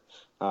sport,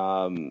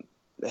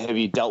 have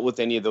you dealt with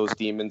any of those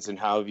demons, and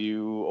how have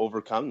you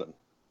overcome them?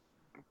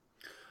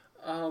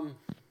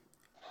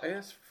 I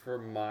guess for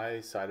my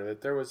side of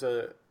it, there was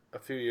a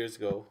few years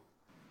ago,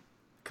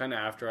 kind of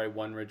after I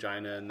won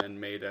Regina and then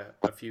made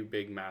a few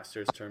big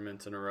Masters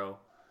tournaments in a row,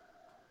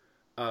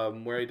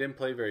 where I didn't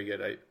play very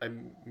good. I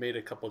made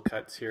a couple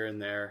cuts here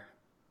and there,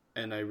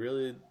 and I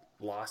really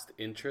lost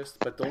interest.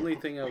 But the only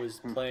thing I was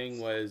playing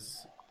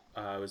was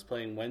I was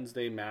playing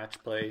Wednesday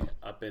match play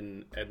up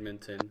in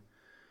Edmonton,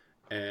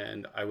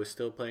 and I was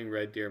still playing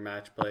Red Deer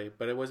match play,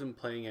 but I wasn't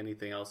playing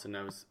anything else, and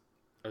I was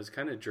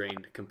kind of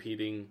drained,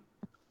 competing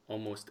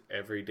almost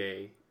every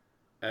day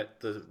at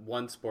the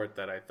one sport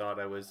that I thought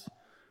I was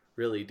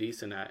really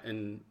decent at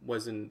and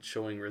wasn't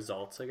showing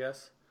results, I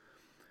guess.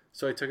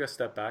 So I took a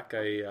step back.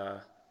 I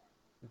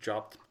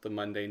dropped the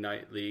Monday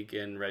night league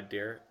in Red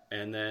Deer,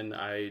 and then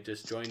I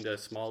just joined a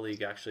small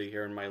league actually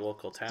here in my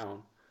local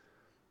town,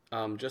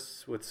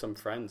 just with some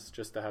friends,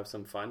 just to have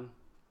some fun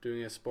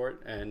doing a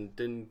sport, and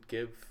didn't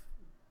give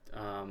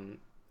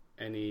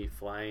any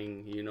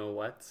flying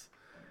whats,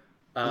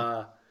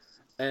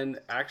 and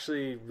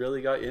actually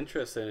really got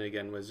interested in it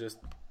again. Was just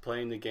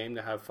playing the game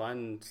to have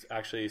fun.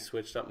 Actually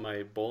switched up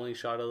my bowling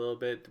shot a little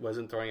bit,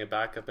 wasn't throwing it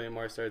back up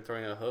anymore, started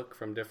throwing a hook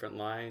from different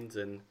lines,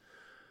 and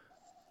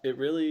it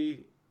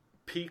really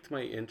piqued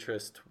my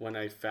interest when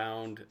I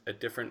found a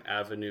different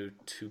avenue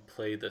to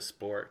play the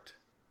sport.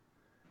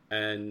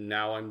 And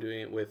now I'm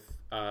doing it with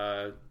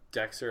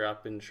Dexter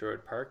up in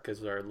Sherwood Park,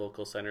 because our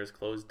local center is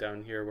closed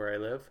down here where I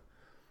live.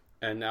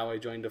 And now I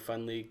joined a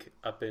fun league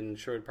up in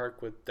Sherwood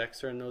Park with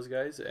Dexter and those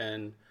guys,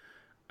 and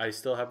I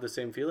still have the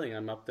same feeling.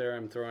 I'm up there,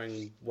 I'm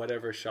throwing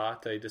whatever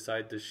shot I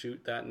decide to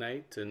shoot that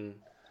night, and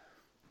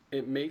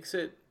it makes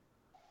it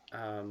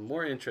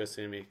more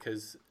interesting to me,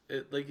 because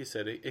like you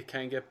said, it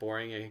can get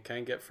boring, it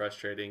can get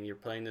frustrating. You're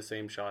playing the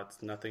same shots,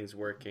 nothing's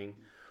working.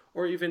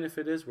 Or even if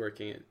it is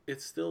working,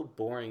 it's still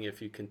boring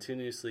if you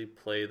continuously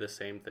play the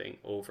same thing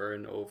over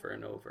and over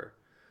and over.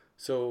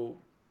 So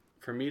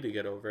for me to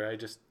get over, I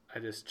just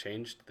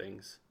changed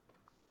things.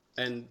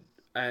 And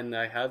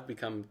I have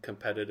become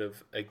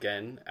competitive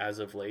again as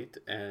of late,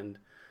 and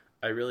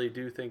I really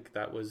do think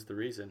that was the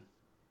reason.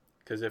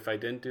 Because if I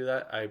didn't do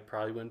that, I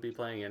probably wouldn't be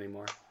playing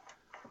anymore.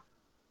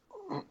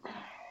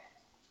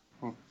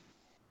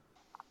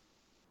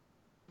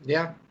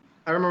 Yeah.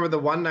 I remember the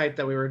one night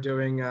that we were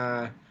doing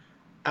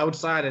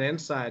outside and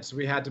inside, so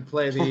we had to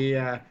play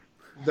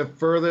the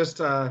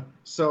furthest.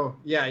 So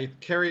yeah,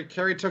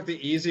 Kerry took the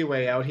easy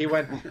way out. He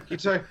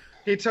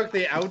took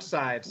the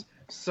outsides,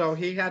 so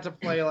he had to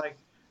play like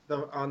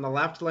on the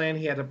left lane.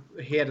 He had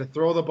to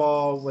throw the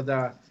ball with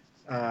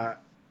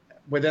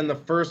within the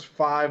first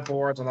 5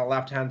 boards on the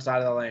left hand side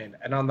of the lane,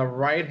 and on the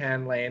right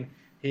hand lane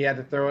he had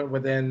to throw it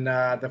within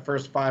the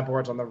first 5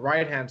 boards on the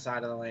right hand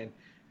side of the lane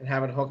and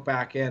have it hook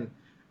back in,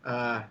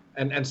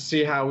 and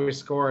see how we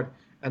scored.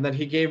 And then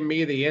he gave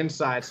me the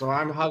inside, so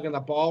I'm hugging the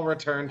ball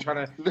return,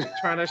 trying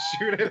to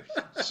shoot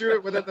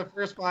it within the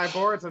first 5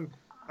 boards, and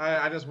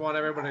I just want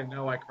everybody to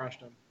know I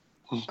crushed him.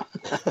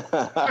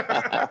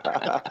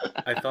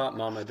 I thought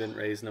Mama didn't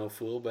raise no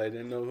fool, but I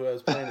didn't know who I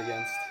was playing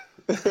against.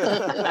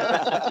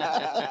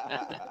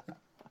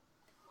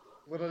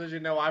 Little did you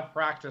know I've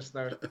practiced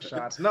those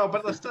shots. No,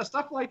 but the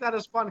stuff like that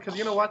is fun, because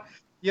you know what?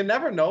 You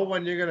never know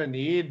when you're gonna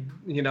need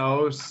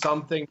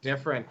something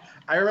different.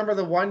 I remember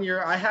the one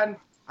year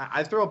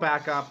I throw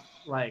back up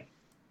like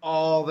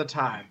all the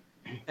time.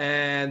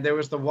 And there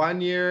was the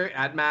one year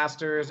at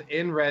Masters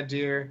in Red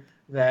Deer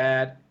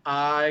that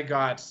I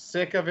got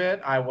sick of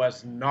it. I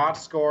was not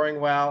scoring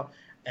well,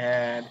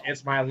 and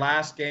it's my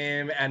last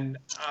game. And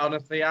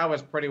honestly, I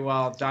was pretty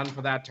well done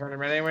for that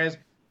tournament anyways.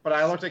 But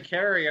I looked at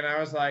Kerry and I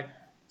was like,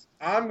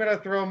 I'm going to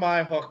throw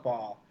my hook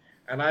ball.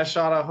 And I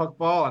shot a hook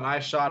ball and I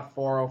shot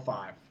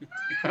 405.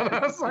 And I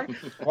was like,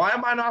 why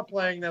am I not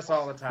playing this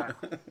all the time?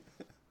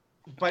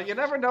 But you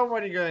never know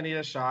when you're going to need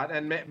a shot,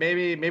 and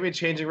maybe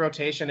changing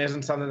rotation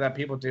isn't something that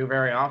people do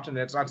very often.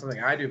 It's not something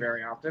I do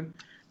very often,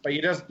 but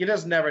you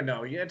just never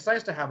know. It's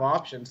nice to have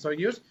options. So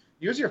use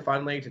your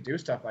fun league to do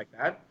stuff like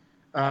that.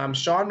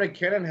 Sean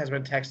McKinnon has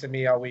been texting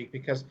me all week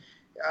because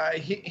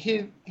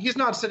he's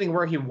not sitting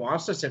where he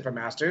wants to sit for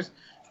Masters,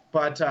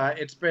 but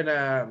it's been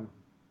a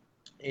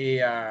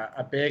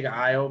big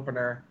eye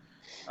opener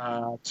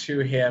to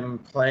him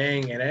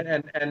playing in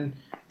it, and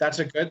that's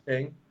a good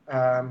thing.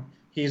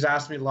 He's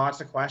asked me lots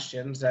of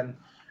questions, and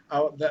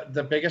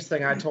the biggest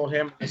thing I told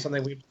him, is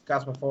something we've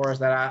discussed before, is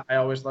that I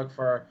always look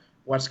for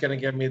what's going to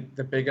give me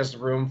the biggest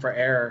room for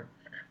error,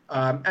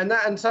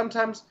 and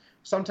sometimes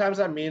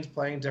that means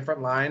playing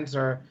different lines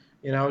or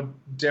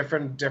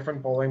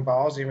different bowling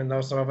balls, even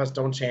though some of us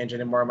don't change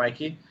anymore,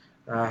 Mikey.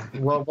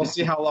 We'll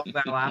see how long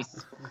that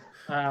lasts.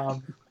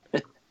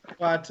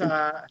 But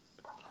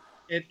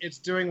it's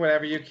doing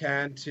whatever you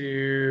can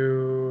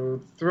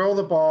to throw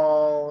the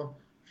ball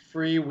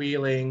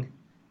freewheeling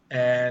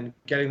and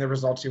getting the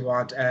results you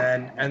want.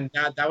 And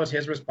that was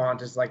his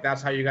response. Is like,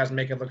 that's how you guys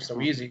make it look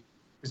so easy,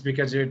 is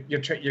because you're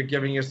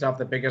giving yourself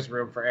the biggest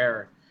room for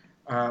error.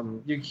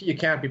 You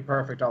can't be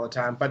perfect all the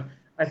time, but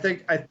I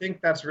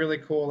think that's really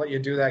cool that you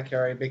do that,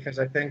 Kerry, because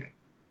I think,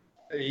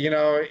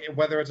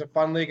 whether it's a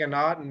fun league or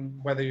not,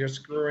 and whether you're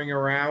screwing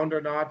around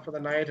or not for the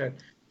night, and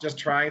just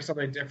trying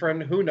something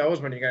different, who knows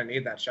when you're going to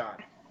need that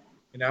shot,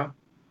 Yeah.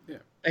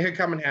 It could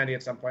come in handy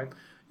at some point.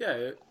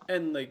 Yeah,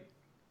 and like,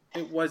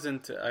 it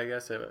wasn't, I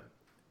guess,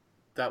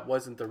 that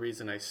wasn't the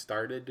reason I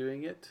started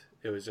doing it.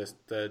 It was just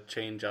to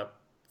change up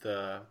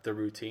the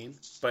routine.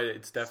 But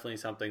it's definitely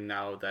something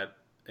now that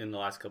in the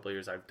last couple of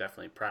years I've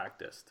definitely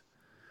practiced.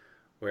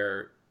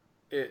 Where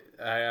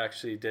I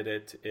actually did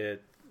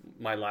it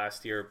my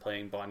last year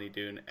playing Bonnie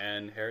Doon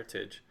and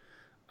Heritage.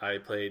 I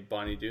played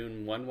Bonnie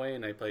Doon one way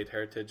and I played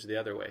Heritage the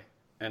other way.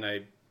 And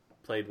I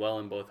played well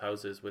in both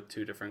houses with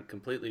two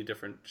completely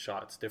different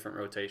shots, different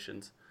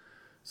rotations.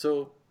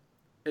 So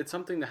it's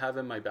something to have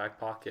in my back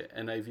pocket.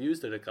 And I've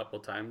used it a couple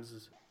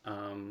times.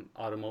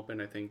 Autumn Open,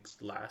 I think,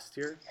 last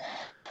year.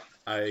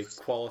 I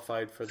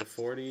qualified for the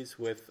 40s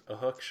with a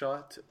hook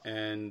shot,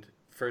 and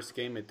first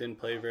game it didn't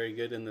play very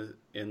good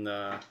in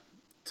the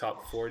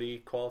top 40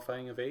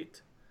 qualifying of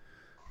 8.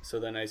 So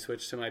then I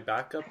switched to my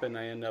backup and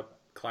I ended up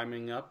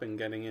climbing up and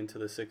getting into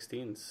the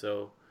 16s.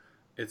 So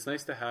it's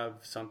nice to have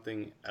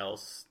something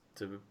else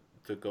to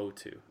go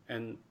to.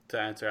 And to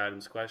answer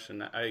Adam's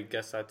question, I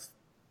guess that's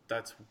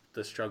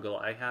the struggle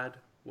I had,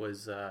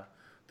 was the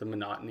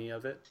monotony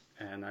of it,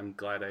 and I'm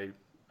glad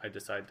I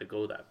decided to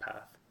go that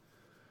path.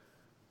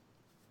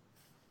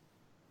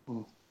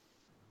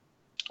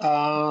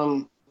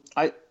 I'll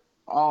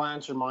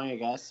answer mine, I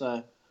guess.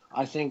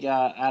 I think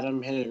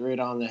Adam hit it right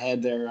on the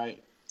head there.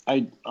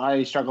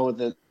 I struggle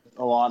with it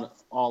a lot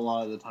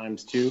of the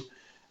times too.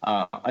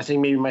 I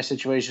think maybe my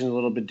situation is a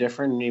little bit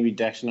different. Maybe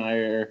Dex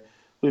and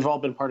we've all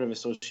been part of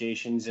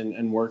associations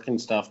and work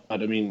and stuff.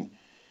 But I mean,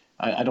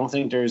 I don't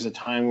think there's a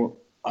time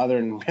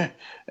other than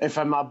if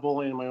I'm not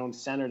bowling in my own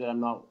center that I'm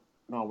not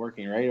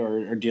working, right,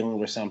 or dealing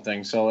with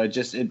something. So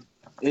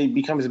it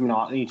becomes a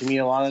monotony to me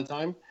a lot of the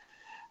time.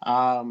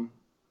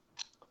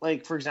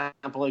 Like for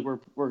example, like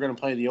we're going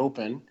to play the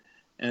Open.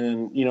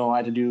 And then, I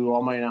had to do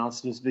all my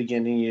announcements at the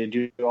beginning. You had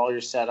to do all your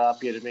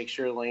setup. You had to make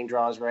sure the lane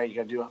draw is right. You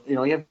got to do,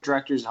 you have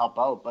directors to help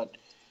out, but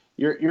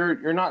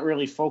you're not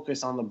really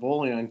focused on the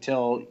bowling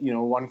until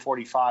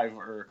 1:45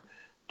 or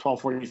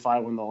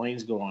 12:45 when the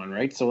lanes go on,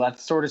 right? So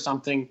that's sort of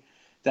something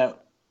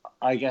that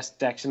I guess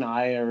Dex and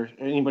I, or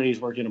anybody who's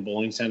worked in a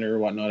bowling center or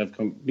whatnot,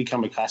 have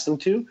become accustomed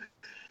to.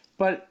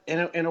 But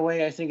in a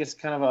way, I think it's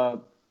kind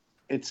of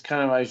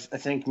I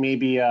think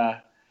maybe.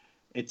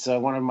 It's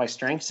one of my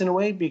strengths in a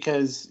way,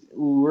 because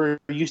we're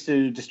used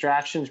to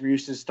distractions. We're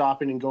used to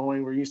stopping and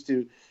going. We're used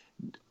to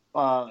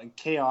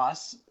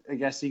chaos, I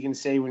guess you can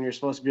say, when you're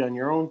supposed to be on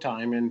your own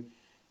time.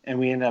 And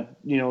we end up,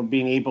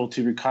 being able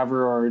to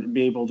recover or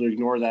be able to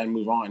ignore that and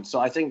move on. So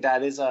I think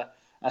that is a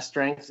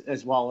strength,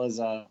 as well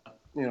as,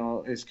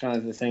 is kind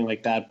of the thing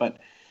like that. But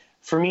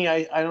for me,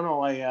 I don't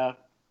know. I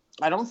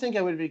don't think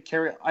I would be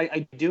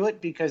I do it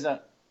because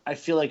I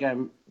feel like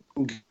I'm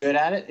good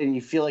at it, and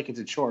you feel like it's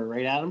a chore,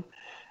 right, Adam?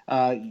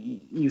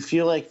 You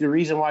feel like the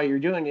reason why you're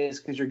doing it is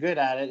because you're good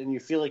at it, and you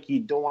feel like you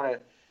don't want to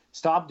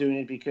stop doing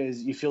it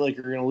because you feel like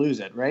you're going to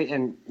lose it, right?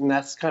 And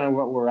that's kind of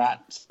what we're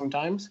at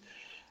sometimes.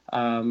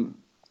 I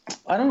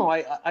don't know.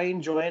 I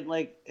enjoy it.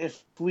 Like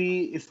if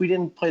we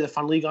didn't play the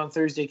Fun League on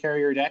Thursday,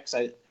 Carrier Decks,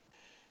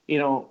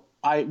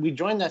 we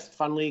joined that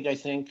Fun League, I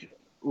think,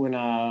 when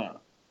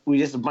we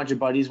just a bunch of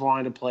buddies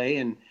wanted to play,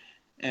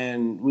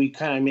 and we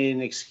kind of made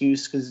an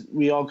excuse because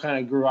we all kind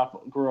of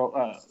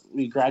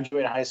we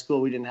graduated high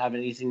school. We didn't have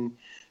anything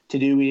to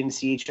do. We didn't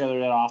see each other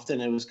that often.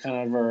 It was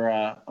kind of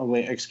our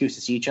excuse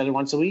to see each other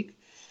once a week.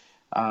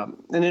 And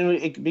then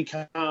it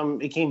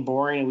became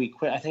boring, and we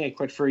quit. I think I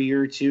quit for a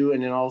year or two,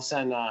 and then all of a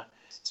sudden,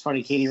 it's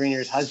funny, Katie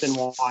Rayner's husband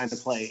wanted to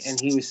play, and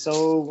he was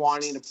so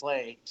wanting to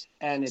play,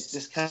 and it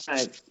just kind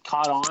of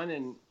caught on,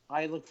 and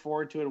I look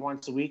forward to it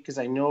once a week because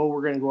I know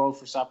we're going to go out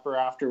for supper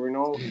after.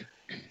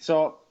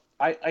 So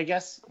I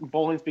guess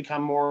bowling's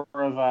become more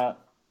of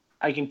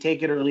I can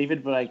take it or leave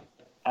it, but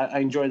I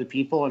enjoy the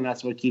people, and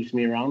that's what keeps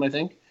me around, I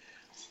think.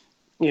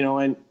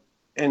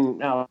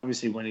 And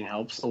obviously winning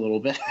helps a little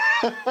bit.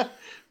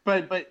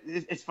 but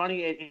it's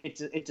funny.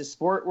 It's a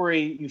sport where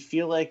you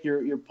feel like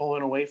you're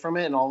pulling away from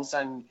it, and all of a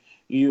sudden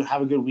you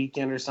have a good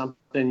weekend or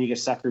something, you get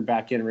suckered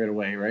back in right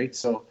away, right?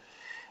 So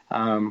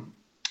I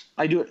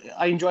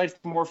enjoy it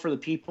more for the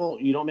people.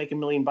 You don't make $1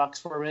 million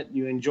from it.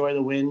 You enjoy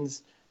the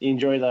wins. You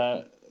enjoy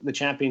the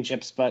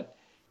championships, but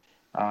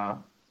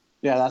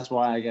that's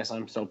why I guess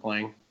I'm still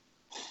playing.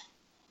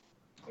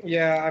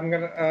 Yeah, I'm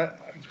gonna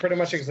pretty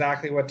much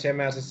exactly what Tim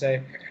has to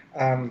say.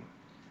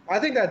 I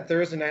think that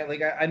Thursday night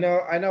league. I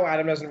know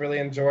Adam doesn't really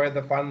enjoy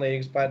the fun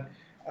leagues, but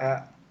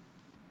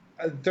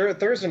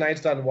Thursday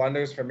night's done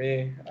wonders for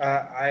me.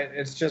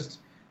 It's just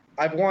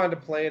I've wanted to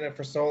play in it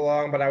for so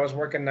long, but I was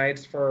working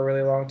nights for a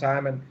really long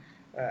time, and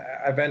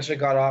I eventually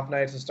got off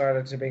nights and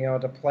started to being able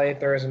to play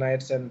Thursday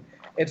nights, and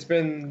it's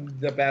been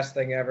the best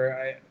thing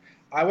ever.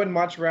 I would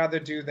much rather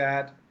do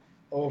that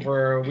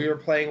over. We were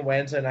playing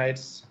Wednesday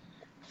nights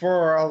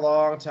for a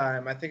long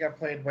time. I think I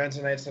played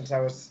Wednesday nights since I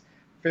was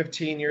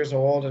 15 years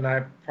old, and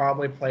I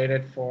probably played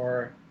it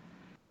for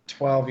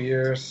 12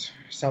 years,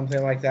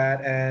 something like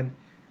that. And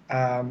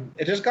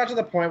it just got to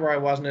the point where I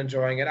wasn't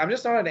enjoying it. I'm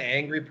just not an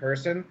angry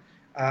person.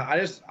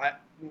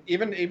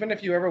 Even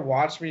if you ever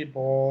watch me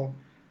bowl,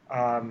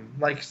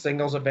 like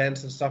singles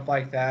events and stuff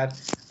like that,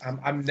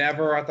 I'm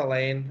never at the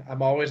lane.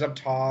 I'm always up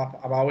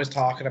top. I'm always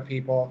talking to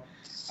people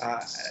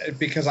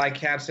because I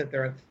can't sit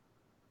there and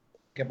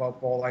think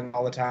about bowling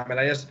all the time. And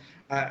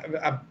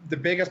the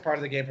biggest part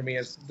of the game for me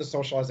is the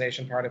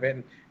socialization part of it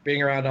and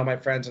being around all my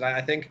friends. And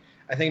I think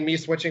me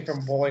switching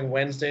from bowling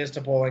Wednesdays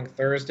to bowling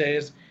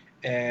Thursdays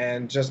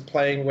and just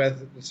playing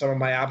with some of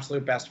my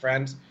absolute best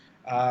friends,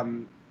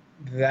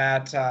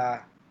 that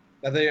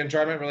the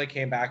enjoyment really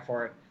came back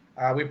for it.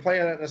 We play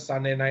it at the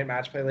Sunday night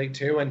match play league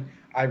too, and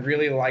I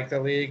really like the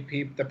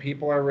league. The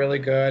people are really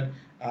good.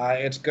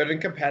 It's good and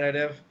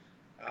competitive,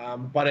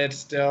 but it's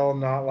still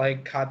not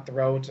like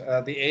cutthroat.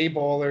 The A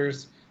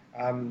bowlers,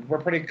 we're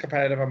pretty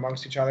competitive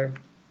amongst each other,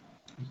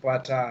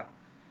 but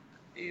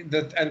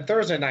and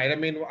Thursday night, I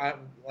mean,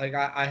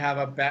 I have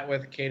a bet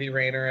with Katie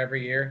Rayner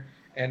every year,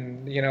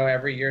 and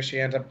every year she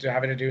ends up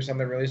having to do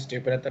something really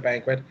stupid at the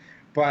banquet,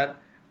 but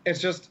it's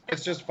just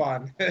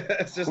fun.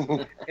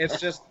 it's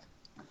just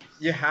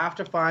you have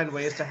to find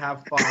ways to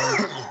have fun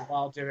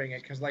while doing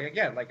it, because like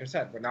I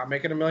said, we're not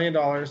making $1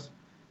 million.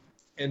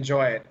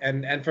 Enjoy it,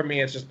 and for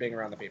me, it's just being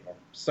around the people.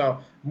 So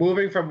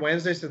moving from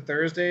Wednesdays to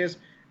Thursdays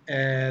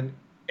and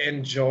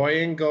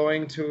enjoying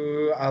going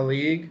to a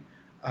league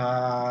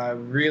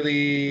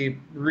really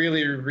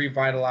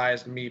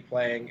revitalized me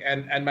playing,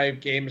 and my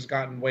game has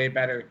gotten way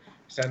better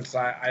since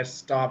I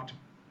stopped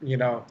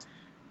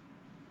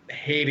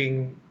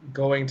hating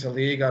going to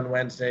league on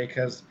Wednesday,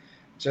 because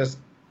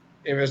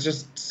it was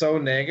just so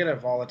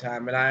negative all the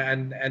time,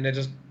 and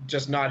it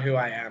just not who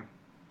I am.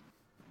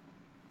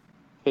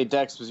 Hey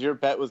Dex, was your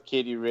bet with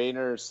Katie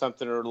Rayner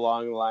something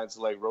along the lines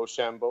of like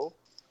Rochambeau?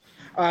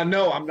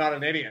 No, I'm not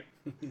an idiot.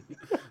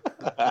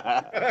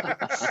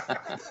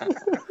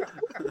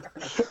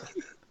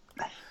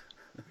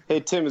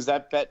 Hey Tim, has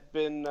that bet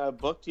been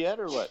booked yet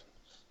or what?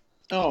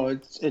 Oh,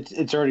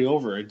 it's already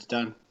over. It's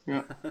done.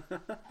 Yeah.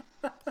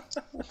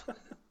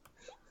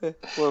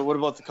 Well, what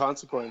about the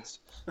consequence?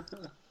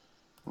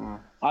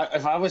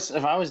 If I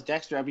was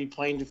Dexter, I'd be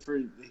playing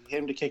for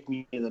him to kick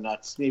me in the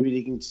nuts. Maybe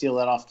he can steal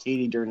that off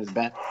Katie during his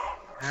bet.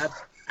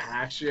 That's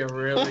actually a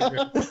really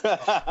good.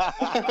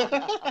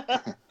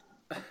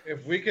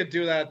 If we could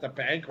do that at the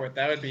banquet,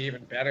 that would be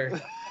even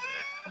better.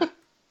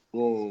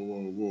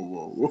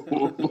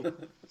 Whoa.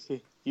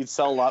 You'd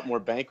sell a lot more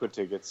banquet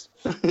tickets.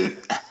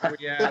 Oh,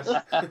 yes.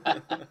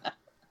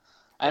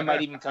 I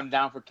might even come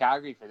down for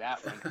Calgary for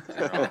that one.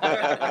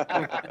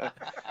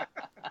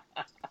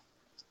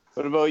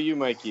 What about you,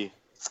 Mikey?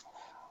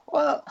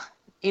 Well,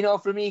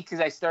 for me, because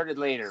I started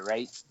later,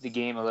 right? The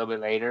game a little bit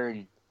later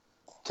and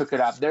took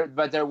it up there.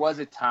 But there was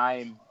a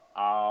time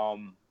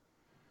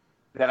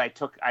that I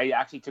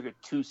actually took it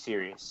too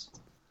serious.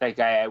 Like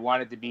I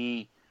wanted to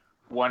be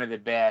one of the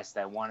best.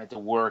 I wanted to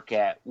work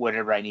at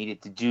whatever I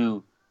needed to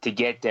do to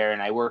get there,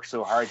 and I worked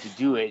so hard to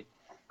do it.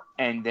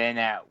 And then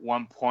at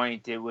one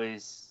point, it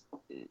was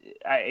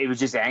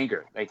just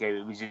anger. Like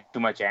it was just too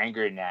much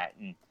anger in that,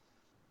 and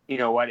you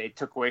know what? It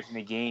took away from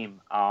the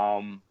game.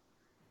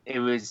 It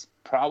was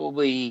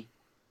probably,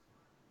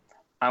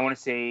 I want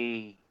to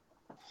say,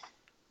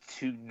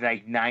 to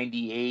like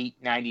 98,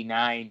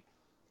 99.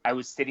 I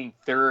was sitting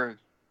third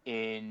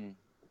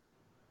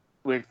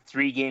with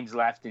 3 games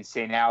left in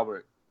St.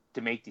 Albert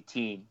to make the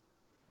team,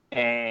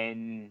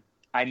 and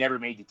I never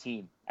made the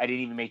team. I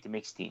didn't even make the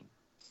mixed team.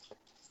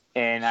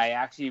 And I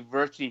actually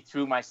virtually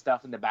threw my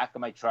stuff in the back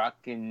of my truck,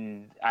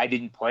 and I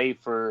didn't play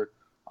for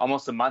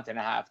almost a month and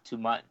a half, 2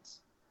 months.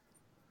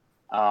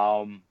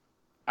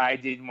 I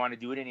didn't want to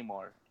do it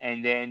anymore.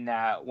 And then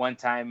one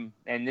time,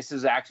 and this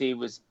was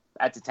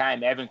at the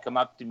time, Evan come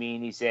up to me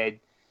and he said,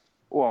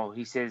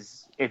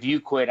 if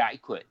you quit, I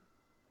quit.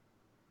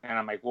 And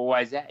I'm like, well,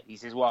 why is that? He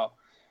says, well,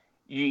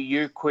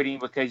 you're quitting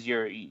because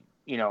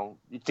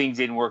things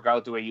didn't work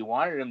out the way you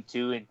wanted them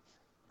to. And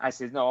I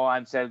said, no,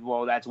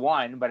 well, that's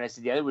one. But I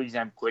said, the other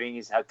reason I'm quitting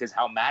is because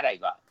how mad I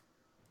got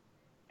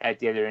at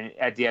the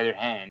other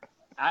hand.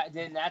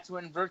 Then that's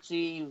when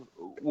virtually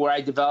where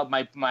I developed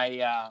my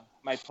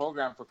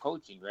program for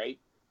coaching, right?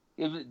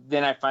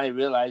 Then I finally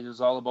realized it was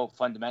all about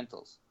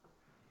fundamentals,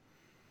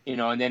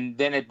 and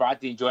then it brought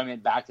the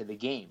enjoyment back to the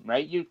game,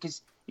 right?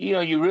 Because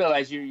you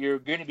realize you're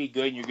going to be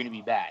good and you're going to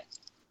be bad.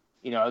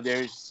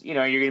 There's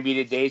you're going to be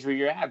the days where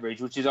you're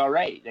average, which is all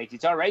right. Like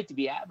it's all right to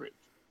be average.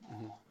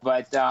 Mm-hmm.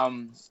 But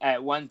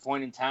at one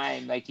point in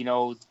time,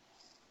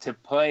 to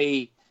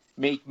play,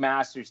 make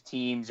Masters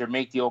teams or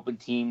make the Open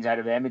teams out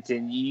of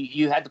Edmonton,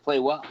 you had to play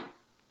well.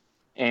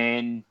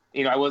 And,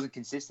 I wasn't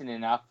consistent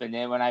enough. And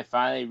then when I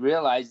finally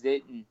realized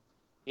it and,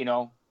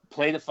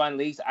 play the fun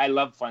leagues, I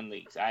love fun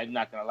leagues. I'm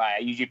not going to lie.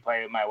 I usually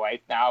play with my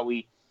wife. Now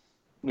we,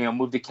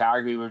 moved to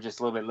Calgary. We were just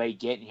a little bit late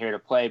getting here to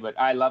play, but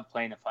I love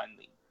playing a fun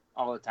league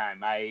all the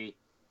time. I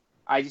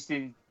just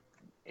didn't,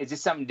 it's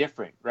just something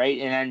different,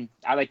 right? And then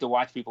I like to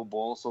watch people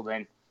bowl, so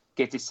then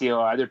get to see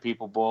how other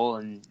people bowl.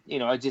 And,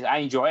 I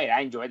enjoy it.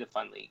 I enjoy the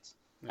fun leagues.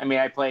 I mean,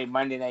 I play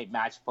Monday night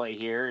match play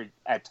here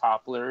at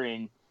Toppler,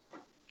 and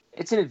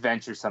it's an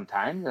adventure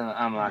sometimes.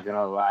 I'm not going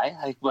to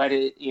lie. But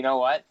you know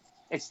what?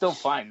 It's still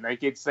fun.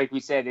 It's like we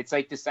said, it's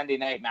like the Sunday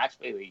night match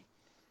play league.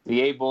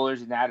 The A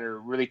bowlers and that are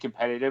really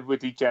competitive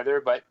with each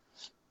other, but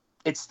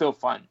it's still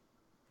fun.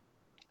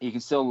 You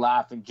can still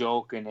laugh and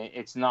joke, and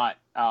it's not,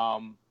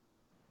 I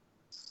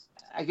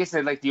guess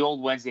I like the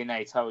old Wednesday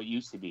nights, how it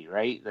used to be,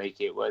 right?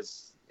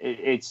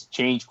 It's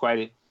changed quite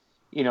a,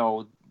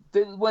 the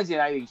Wednesday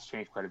night league's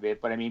changed quite a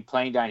bit, but I mean,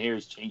 playing down here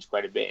has changed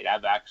quite a bit.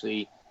 I'm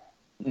actually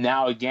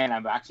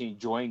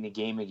enjoying the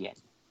game again.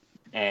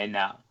 And,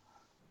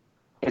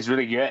 it's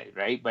really good,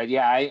 right? But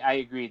yeah, I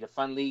agree. The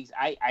fun leagues,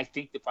 I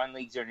think the fun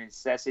leagues are a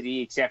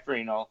necessity, except for,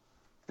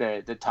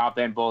 the top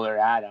end bowler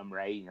Adam,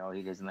 right? He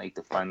doesn't like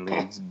the fun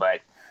leagues,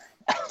 but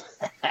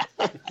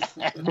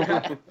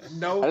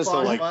no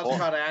fun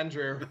cut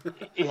Andrew.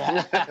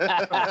 Yeah.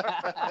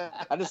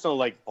 I just don't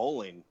like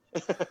bowling.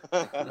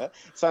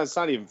 It's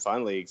not even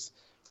fun leagues.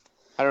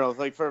 I don't know.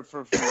 Like for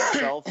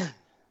myself,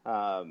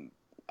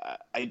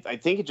 I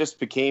think it just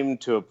became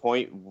to a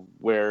point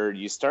where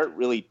you start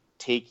really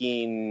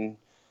taking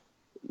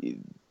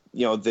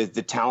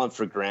the talent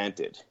for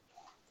granted,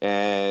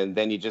 and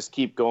then you just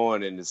keep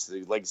going, and it's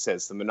like I said,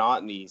 it's the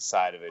monotony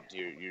side of it.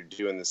 You're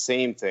doing the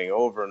same thing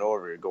over and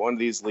over. You're going to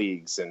these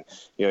leagues, and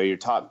you're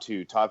top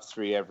 2, top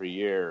 3 every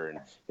year, and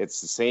it's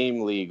the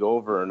same league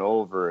over and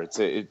over.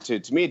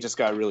 To me, it just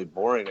got really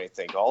boring, I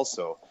think,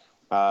 also.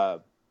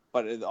 But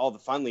all the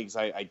fun leagues,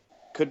 I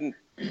couldn't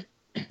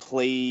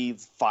play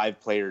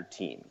 5-player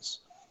teams.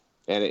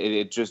 And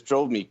it just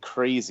drove me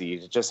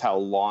crazy, just how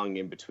long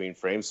in between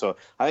frames. So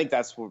I think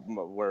that's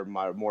where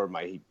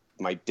my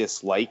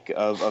dislike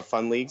of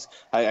fun leagues.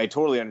 I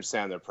totally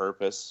understand their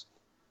purpose,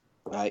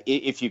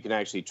 if you can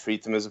actually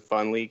treat them as a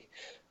fun league.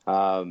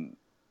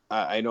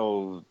 I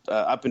know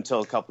up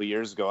until a couple of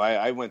years ago,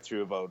 I went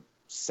through about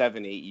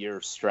 7-8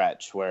 year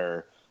stretch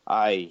where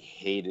I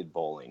hated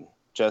bowling.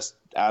 Just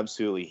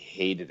absolutely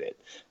hated it.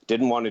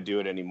 Didn't want to do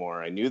it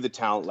anymore. I knew the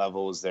talent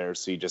level was there,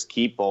 so you just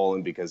keep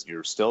bowling because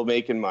you're still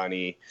making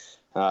money.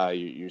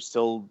 You're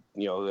still,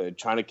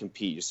 trying to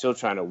compete. You're still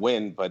trying to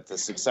win, but the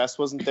success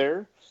wasn't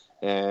there.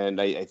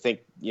 And I think,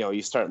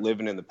 you start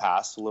living in the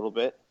past a little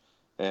bit.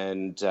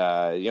 And,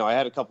 I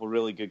had a couple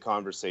really good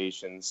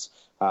conversations.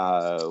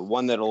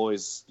 One that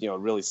always,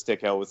 really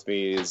stick out with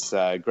me is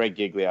Greg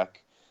Gigliak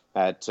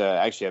at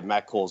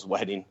Matt Cole's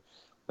wedding.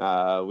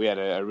 We had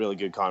a really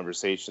good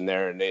conversation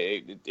there, and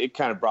it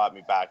kind of brought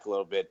me back a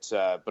little bit.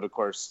 But of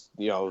course,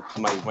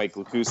 Mike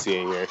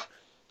Lecoussier here,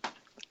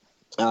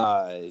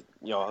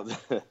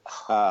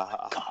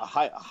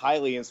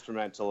 highly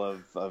instrumental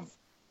of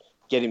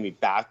getting me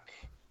back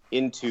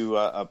into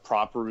a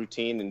proper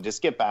routine and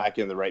just get back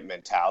in the right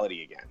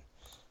mentality again.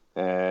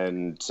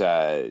 And,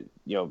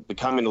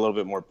 becoming a little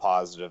bit more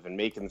positive and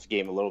making the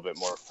game a little bit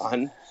more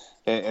fun.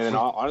 And then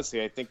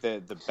honestly, I think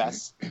that the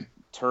best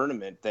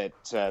tournament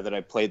that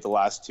I played the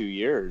last 2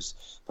 years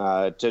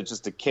to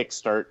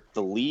kickstart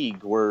the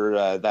league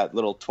were that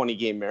little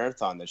 20-game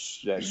marathon that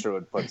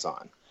Sherwood puts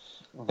on.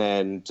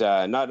 And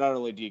not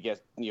only do you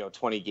get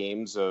 20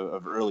 games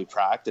of early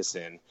practice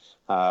in,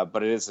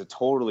 but it is a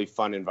totally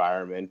fun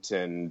environment,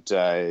 and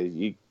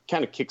you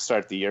kind of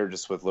kickstart the year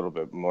just with a little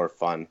bit more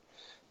fun.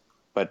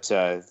 But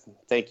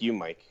thank you,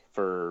 Mike,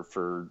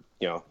 for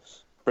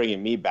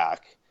bringing me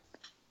back.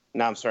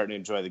 Now I'm starting to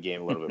enjoy the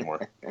game a little bit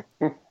more.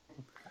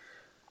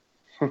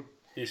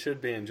 You should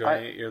be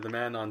enjoying it. You're the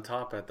man on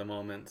top at the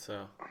moment,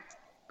 so.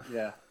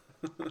 Yeah.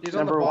 He's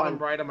on the bottom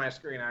right of my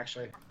screen,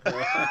 actually.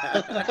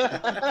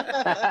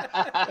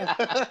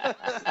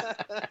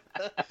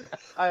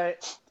 I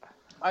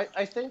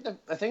think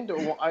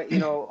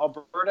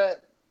Alberta,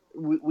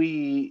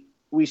 we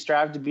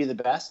strive to be the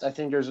best. I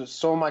think there's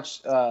so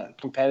much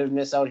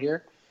competitiveness out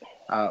here.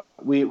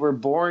 We're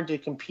born to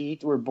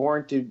compete. We're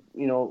born to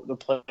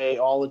play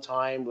all the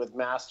time with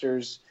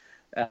Masters,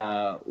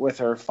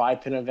 with our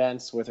 5-pin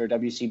events, with our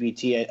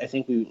WCBT. I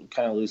think we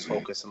kind of lose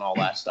focus on all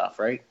that stuff,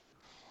 right?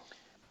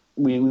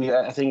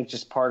 I think it's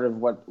just part of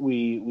what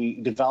we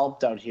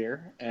developed out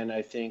here, and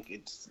I think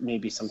it's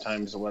maybe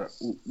sometimes what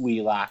we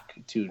lack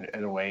too.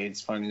 In a way, it's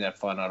finding that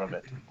fun out of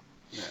it.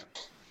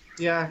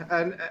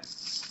 Yeah,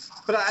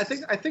 but I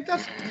think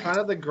that's kind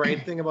of the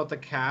great thing about the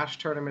cash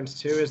tournaments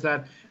too, is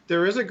that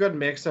there is a good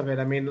mix of it.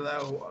 I mean,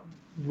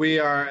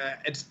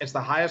 it's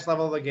the highest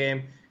level of the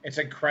game. It's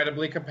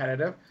incredibly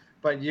competitive,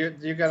 but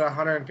you got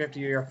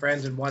 150 of your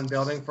friends in one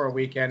building for a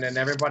weekend, and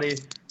everybody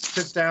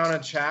sits down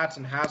and chats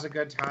and has a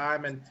good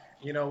time. And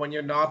when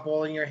you're not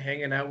bowling, you're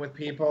hanging out with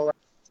people.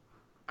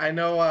 I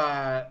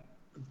know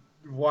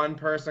one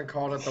person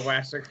called it the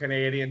Western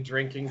Canadian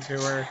drinking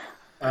tour.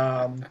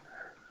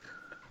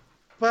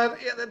 But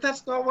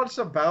that's not what it's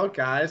about,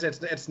 guys.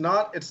 It's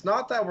not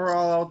that we're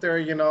all out there,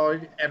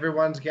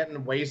 everyone's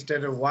getting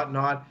wasted or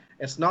whatnot.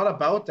 It's not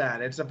about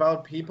that. It's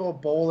about people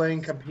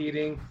bowling,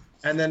 competing,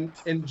 and then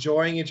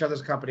enjoying each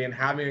other's company and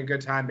having a good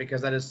time,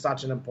 because that is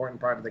such an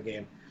important part of the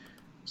game.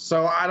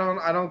 So I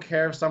don't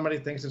care if somebody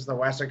thinks it's the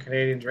Western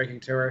Canadian drinking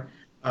tour.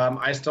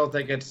 I still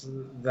think it's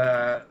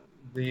the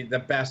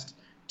best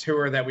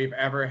tour that we've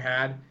ever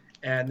had,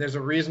 and there's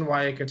a reason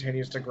why it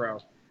continues to grow,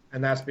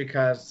 and that's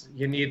because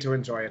you need to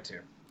enjoy it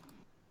too.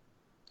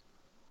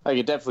 I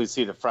could definitely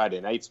see the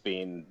Friday nights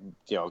being,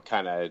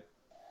 kind of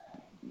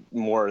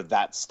more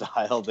that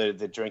style,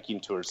 the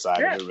drinking tour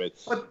side of it.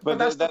 But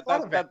that's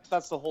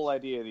that's the whole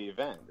idea of the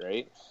event,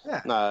 right?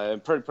 Yeah.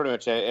 Pretty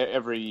much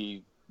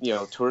every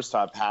tour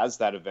stop has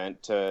that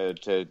event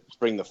to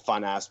bring the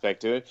fun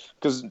aspect to it.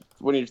 Because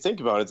when you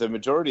think about it, the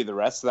majority of the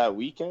rest of that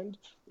weekend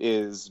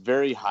is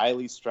very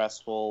highly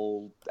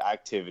stressful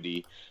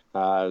activity.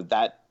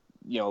 That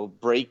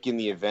break in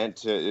the event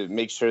to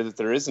make sure that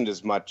there isn't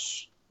as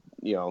much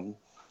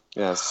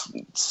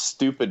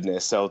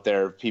stupidness out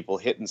there, people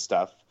hitting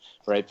stuff,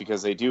 right?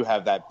 Because they do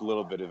have that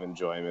little bit of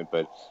enjoyment.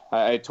 But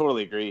I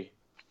totally agree.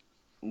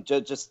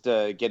 Just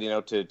getting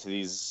out to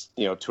these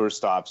tour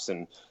stops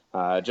and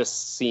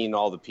just seeing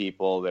all the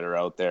people that are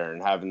out there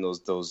and having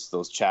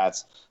those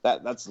chats.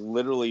 That's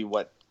literally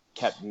what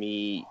kept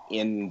me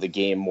in the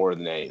game more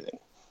than anything.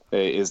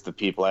 Is the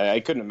people. I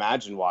couldn't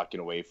imagine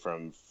walking away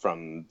from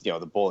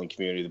the bowling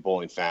community, the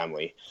bowling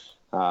family.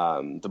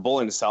 The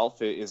bowling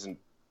itself isn't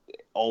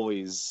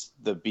always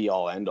the be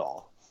all end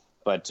all,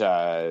 but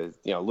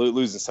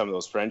losing some of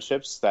those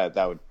friendships that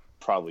would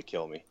probably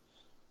kill me.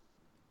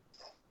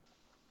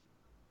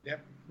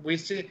 Yep, we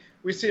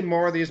see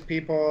more of these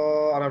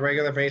people on a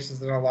regular basis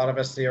than a lot of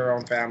us see our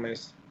own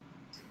families,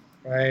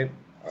 right?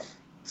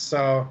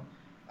 So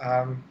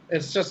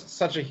it's just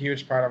such a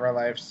huge part of our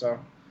life. So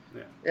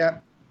yeah,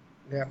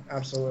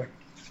 absolutely.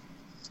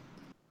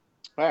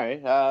 All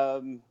right.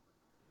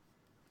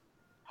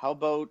 How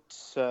about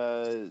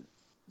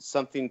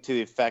something to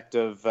the effect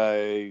of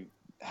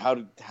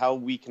how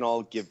we can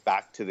all give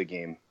back to the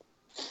game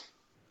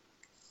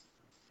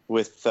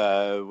with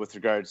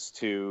regards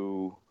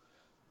to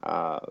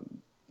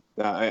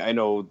I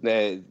know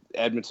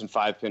Edmonton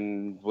Five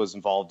Pin was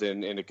involved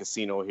in a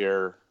casino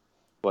here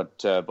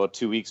about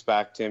 2 weeks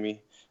back,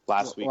 Timmy.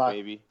 Last week.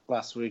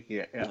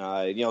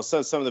 Yeah.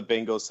 So some of the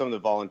bingo, some of the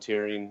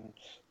volunteering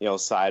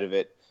side of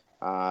it.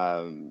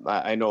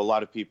 I know a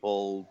lot of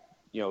people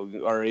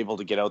are able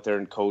to get out there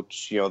and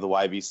coach, the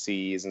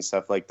YBCs and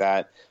stuff like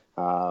that.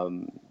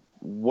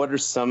 What are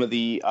some of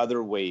the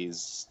other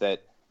ways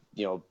that,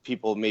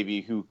 people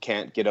maybe who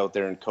can't get out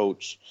there and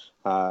coach,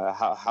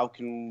 how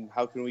can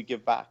we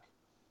give back?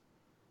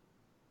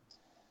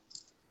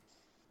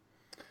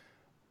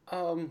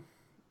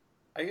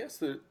 I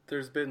guess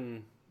there's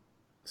been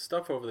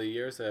stuff over the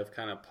years that have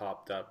kind of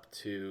popped up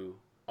to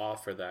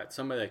offer that.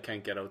 Somebody that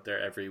can't get out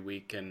there every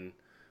week and,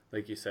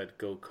 like you said,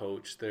 go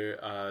coach. The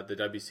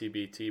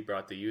WCBT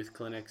brought the youth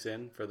clinics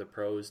in for the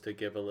pros to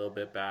give a little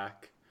bit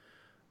back.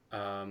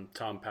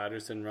 Tom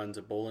Patterson runs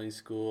a bowling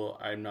school.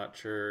 I'm not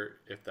sure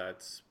if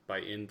that's by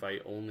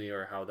invite only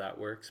or how that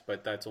works,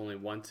 but that's only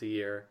once a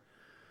year.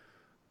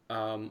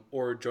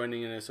 Or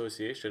joining an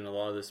association. A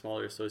lot of the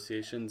smaller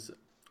associations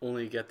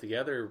only get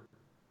together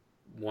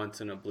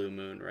once in a blue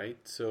moon, right?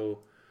 So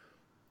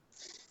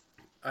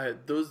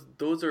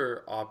those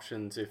are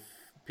options if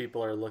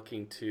people are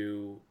looking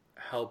to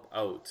help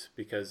out,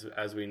 because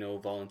as we know,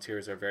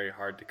 volunteers are very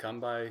hard to come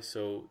by.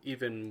 So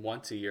even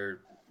once a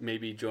year,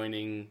 maybe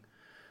joining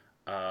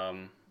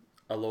a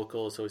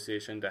local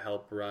association to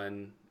help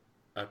run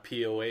a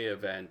POA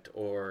event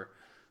or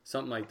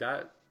something like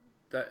that,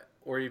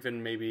 or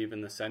even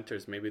the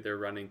centers, maybe they're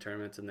running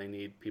tournaments and they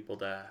need people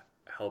to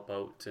help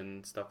out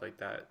and stuff like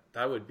that.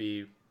 That would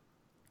be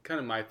kind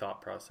of my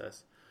thought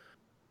process.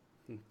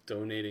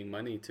 Donating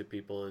money to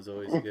people is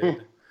always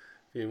good.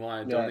 If you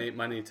want to donate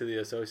money to the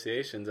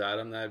associations,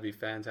 Adam, that'd be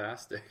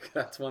fantastic.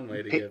 That's one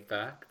way to give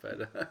back.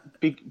 But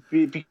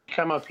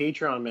become a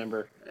Patreon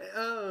member.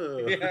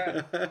 Oh,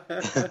 yeah.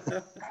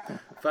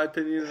 Five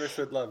Pin Universe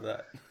would love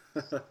that.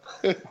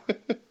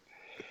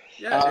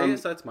 Yeah, I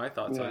guess that's my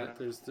thoughts on it.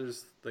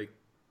 There's like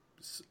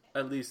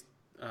at least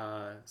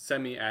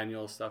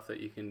semi-annual stuff that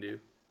you can do.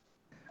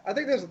 I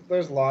think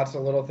there's lots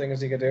of little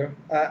things you could do.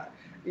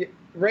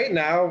 Right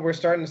now, we're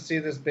starting to see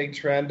this big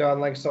trend on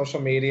like social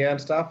media and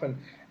stuff, and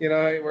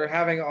we're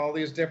having all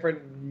these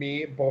different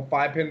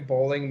Five Pin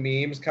bowling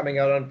memes coming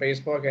out on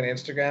Facebook and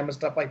Instagram and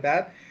stuff like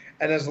that.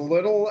 And as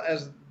little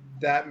as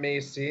that may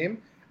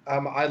seem,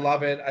 I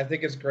love it. I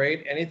think it's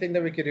great. Anything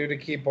that we could do to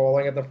keep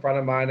bowling at the front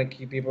of mind and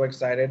keep people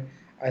excited,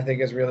 I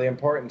think is really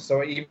important.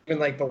 So even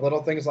like the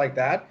little things like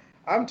that,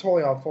 I'm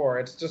totally all for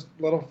it. It's just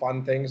little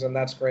fun things, and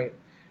that's great.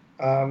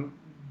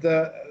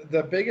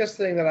 The biggest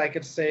thing that I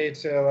could say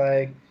to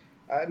like,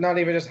 not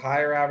even just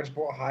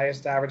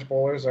highest average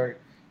bowlers, or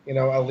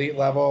elite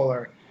level,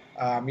 or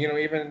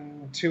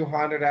even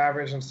 200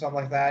 average and stuff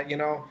like that.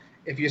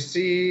 If you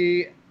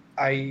see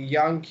a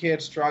young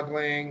kid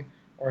struggling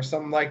or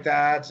something like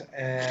that,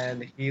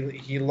 and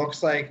he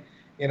looks like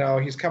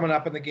he's coming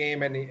up in the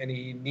game, and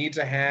he needs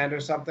a hand or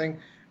something,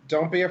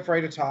 don't be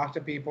afraid to talk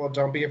to people.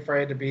 Don't be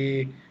afraid to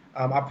be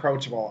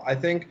approachable. I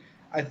think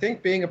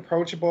being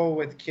approachable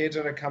with kids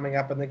that are coming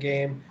up in the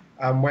game,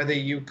 whether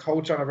you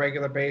coach on a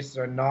regular basis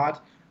or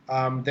not,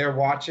 they're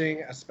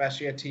watching,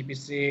 especially at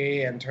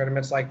TPC and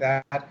tournaments like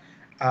that.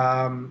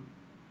 Um,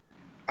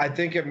 I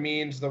think it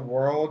means the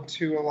world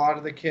to a lot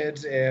of the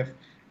kids if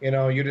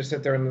you just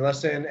sit there and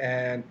listen,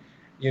 and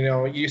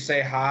you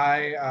say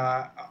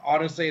hi.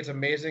 Honestly, it's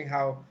amazing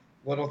how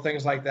little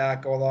things like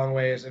that go a long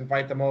ways.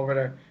 Invite them over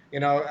to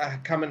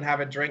come and have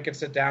a drink and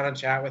sit down and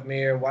chat with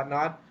me or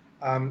whatnot.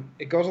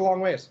 It goes a long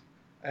ways,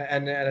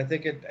 and I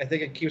think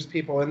it keeps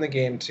people in the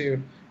game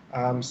too,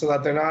 so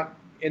that they're not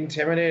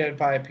intimidated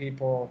by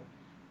people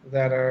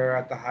that are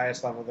at the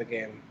highest level of the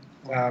game.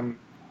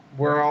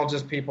 We're all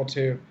just people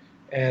too,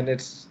 and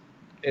it's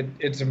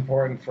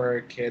important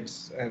for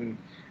kids and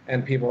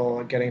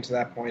people getting to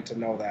that point to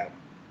know that.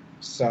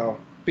 So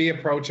be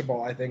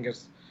approachable, I think,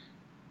 is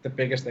the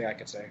biggest thing I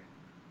could say.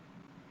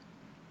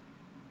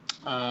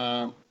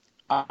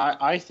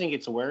 I think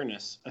it's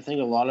awareness. I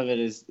think a lot of it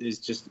is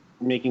just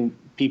making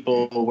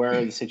people aware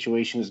of the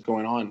situation that's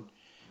going on.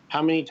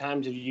 How many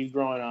times have you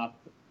grown up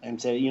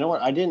and said, you know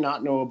what, I did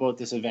not know about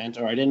this event,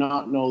 or I did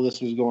not know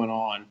this was going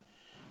on,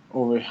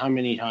 over how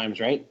many times,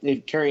 right?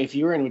 Kerry, if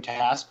you were in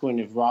Wetaskiwin, and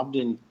if Rob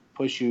didn't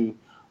push you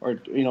or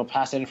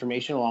pass that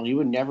information along, you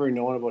would never have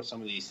known about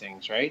some of these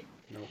things, right?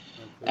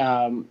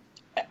 No.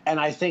 And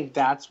I think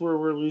that's where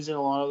we're losing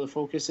a lot of the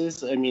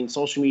focuses. I mean,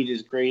 social media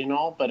is great and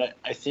all, but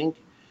I think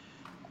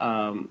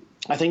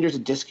there's a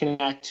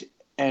disconnect.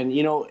 And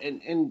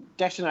and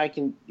Dexter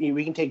and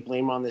we can take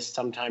blame on this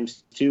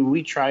sometimes too.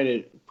 We try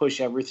to push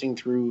everything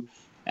through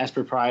as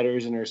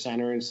proprietors in our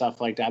center and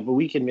stuff like that, but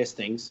we can miss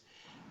things.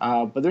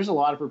 But there's a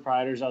lot of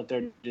proprietors out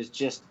there that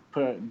just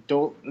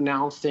don't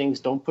announce things,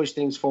 don't push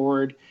things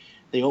forward.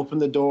 They open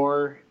the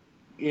door,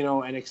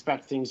 and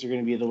expect things are going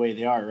to be the way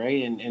they are,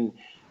 right? And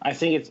I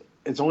think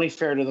it's only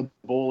fair to the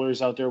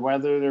bowlers out there,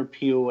 whether they're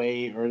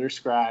POA or they're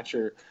scratch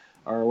or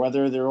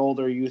whether they're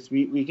older youth.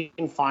 We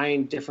can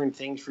find different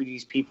things for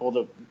these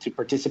people to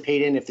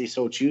participate in if they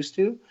so choose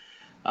to.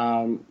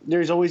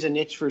 There's always a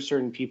niche for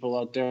certain people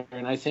out there,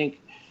 and I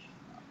think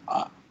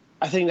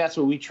that's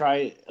what we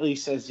try, at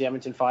least as the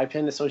Edmonton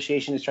 5-Pin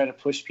Association, is try to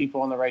push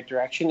people in the right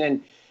direction.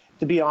 And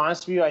to be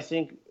honest with you, I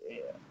think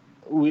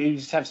we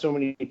just have so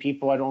many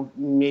people.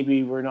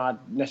 Maybe we're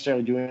not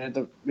necessarily doing it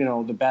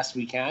the best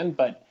we can,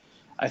 but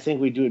I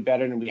think we do it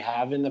better than we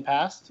have in the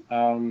past.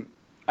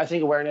 I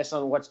think awareness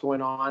on what's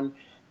going on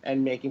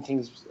and making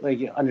things like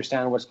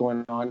understand what's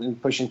going on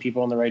and pushing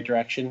people in the right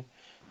direction.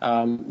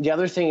 The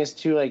other thing is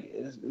too, like,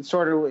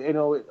 sort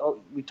of,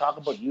 we talk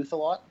about youth a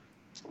lot,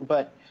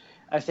 but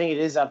I think it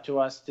is up to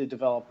us to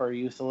develop our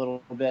youth a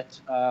little bit,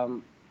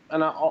 and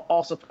I'll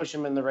also push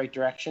them in the right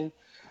direction.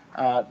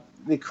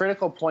 The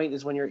critical point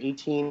is when you're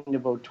 18 to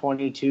about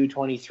 22,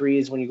 23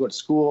 is when you go to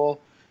school.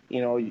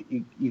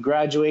 You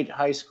graduate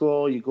high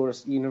school, you go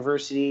to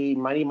university,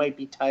 money might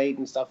be tight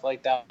and stuff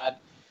like that.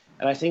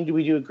 And I think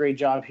we do a great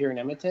job here in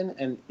Edmonton.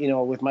 And,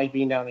 with Mike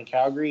being down in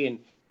Calgary and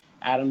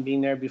Adam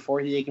being there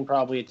before, they can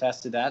probably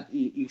attest to that.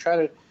 You try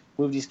to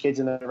move these kids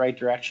in the right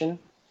direction.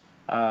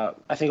 I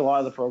think a lot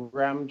of the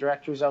program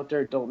directors out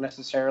there don't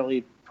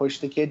necessarily push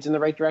the kids in the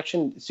right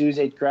direction. As soon as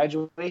they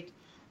graduate,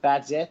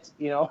 that's it,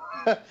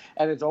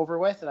 and it's over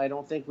with. And I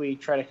don't think we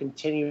try to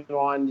continue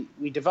on.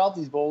 We develop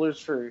these bowlers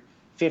for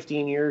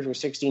 15 years or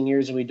 16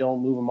 years, and we don't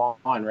move them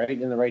on, right,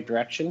 in the right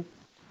direction.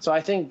 So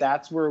I think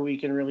that's where we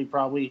can really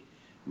probably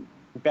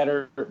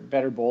better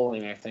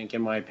bowling, I think,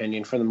 in my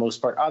opinion, for the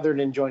most part, other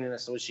than join an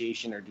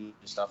association or do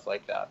stuff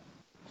like that.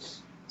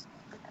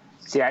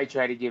 See, I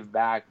try to give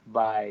back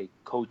by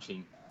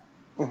coaching.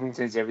 Mm-hmm.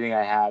 Since everything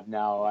I have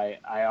now,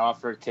 I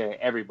offer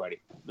to everybody.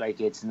 Like,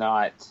 it's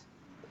not,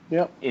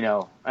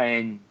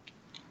 and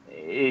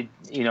it,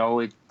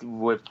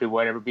 with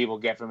whatever people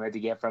get from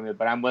it,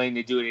 but I'm willing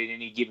to do it at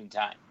any given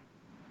time.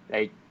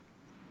 Like,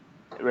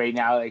 right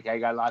now, like, I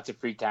got lots of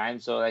free time,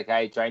 so, like,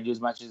 I try and do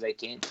as much as I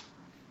can.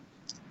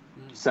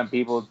 Some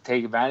people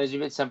take advantage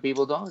of it, some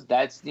people don't.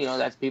 That's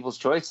people's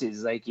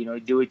choices. Like,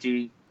 do what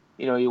you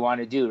want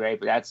to do, right?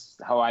 But that's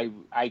how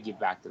I give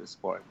back to the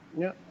sport.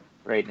 Yeah.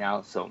 Right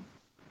now, so.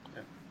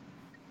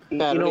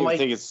 I don't even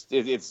think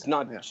it's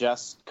not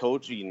just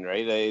coaching,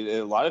 right?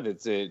 A lot of it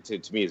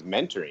to me is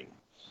mentoring,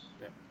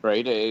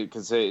 right?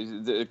 Because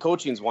the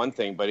coaching is one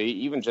thing, but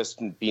even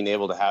just being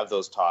able to have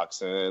those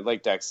talks,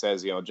 like Dex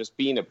says, just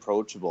being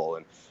approachable.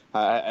 And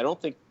I don't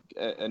think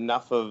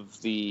enough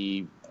of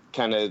the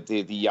kind of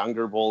the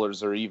younger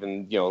bowlers or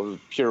even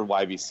pure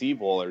YBC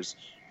bowlers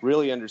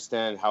really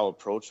understand how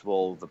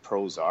approachable the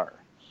pros are.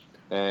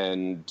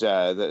 And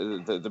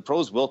the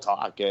pros will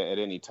talk at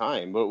any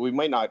time, but we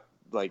might not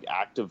like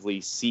actively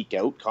seek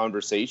out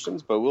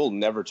conversations, but we'll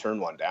never turn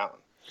one down,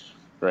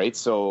 right?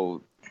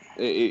 So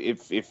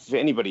if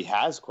anybody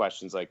has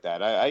questions like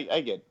that,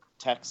 I get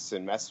texts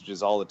and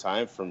messages all the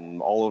time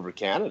from all over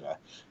Canada,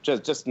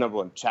 just number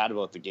one, chat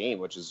about the game,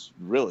 which is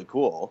really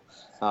cool.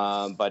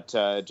 But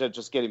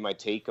just getting my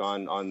take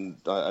on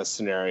a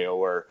scenario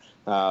where,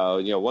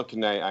 what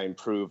can I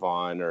improve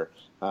on, or,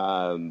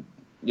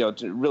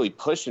 really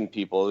pushing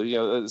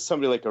people,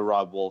 somebody like a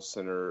Rob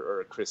Wolfson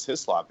or a Chris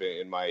Hislop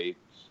in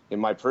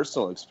my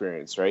personal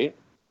experience, right?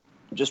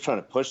 Just trying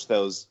to push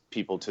those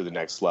people to the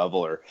next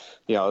level, or,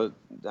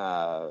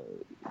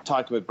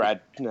 talking with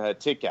Brad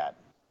Ticat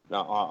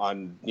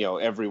on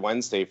every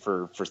Wednesday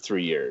for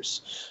 3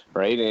 years,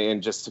 right?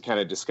 And just to kind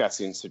of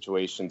discussing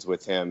situations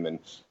with him, and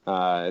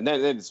then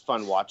it's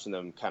fun watching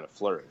them kind of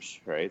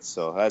flourish, right?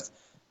 So that's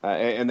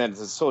and then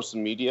the social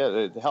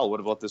media. Hell, what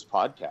about this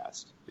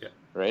podcast? Yeah,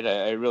 right.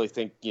 I really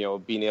think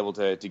being able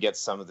to get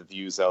some of the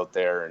views out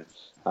there,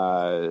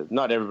 and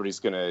not everybody's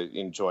going to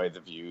enjoy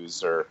the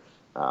views or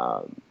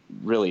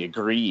really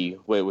agree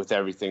with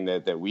everything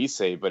that we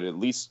say, but at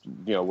least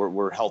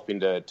we're helping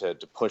to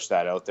push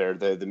that out there.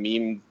 The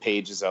meme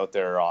pages out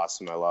there are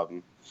awesome. I love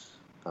them.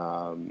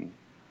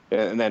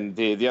 And then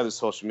the other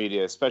social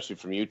media, especially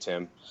from you,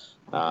 Tim,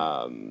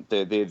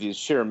 the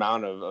sheer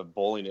amount of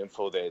bowling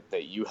info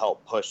that you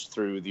help push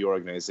through the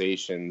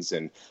organizations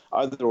and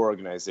other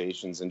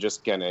organizations, and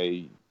just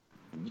gonna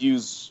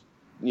use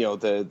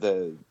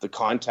the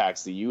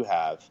contacts that you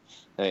have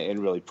and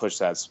really push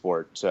that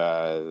sport.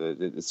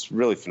 It's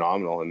really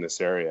phenomenal in this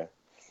area.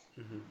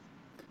 Mm-hmm.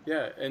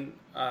 Yeah, and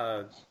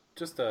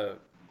just to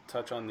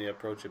touch on the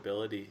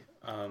approachability,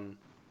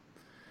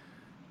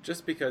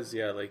 just because,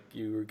 like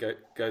you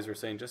guys were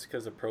saying, just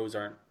because the pros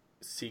aren't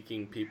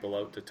seeking people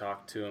out to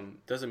talk to them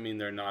doesn't mean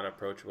they're not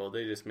approachable.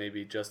 They just may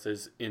be just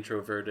as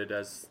introverted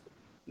as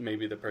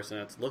maybe the person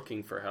that's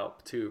looking for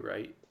help too,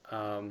 right?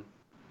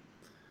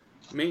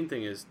 Main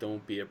thing is,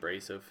 don't be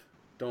abrasive.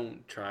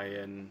 Don't try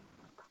and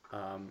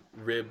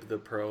rib the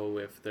pro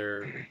if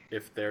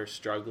they're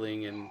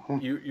struggling and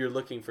you're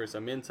looking for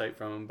some insight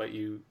from them, but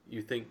you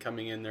think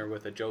coming in there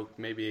with a joke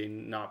maybe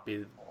not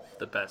be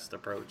the best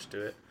approach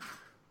to it.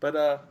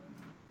 But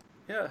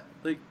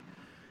like,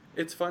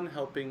 it's fun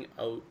helping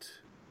out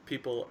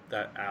people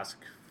that ask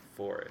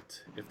for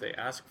it. If they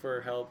ask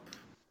for help,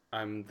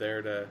 I'm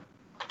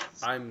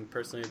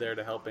personally there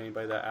to help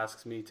anybody that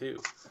asks me too.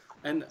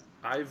 And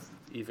I've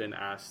even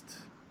asked,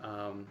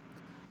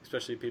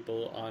 especially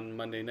people on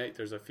Monday night,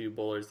 there's a few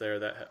bowlers there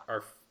that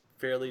are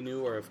fairly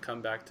new or have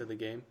come back to the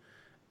game.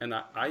 And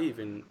I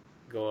even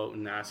go out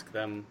and ask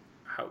them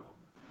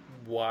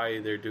why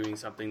they're doing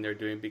something they're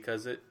doing,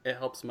 because it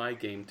helps my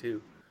game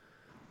too.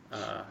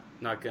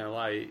 Not gonna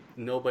lie,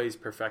 nobody's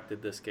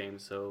perfected this game,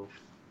 so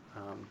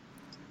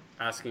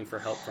asking for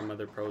help from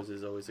other pros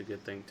is always a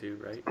good thing too,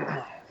 right?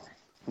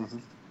 Mm-hmm.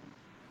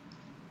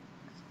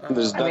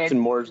 There's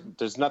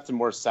nothing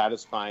more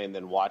satisfying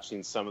than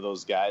watching some of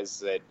those guys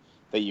that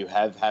you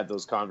have had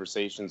those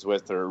conversations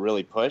with or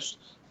really pushed,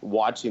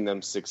 watching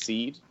them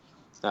succeed.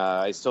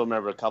 I still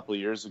remember a couple of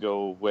years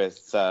ago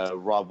with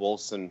Rob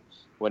Wolfson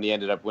when he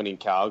ended up winning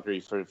Calgary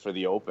for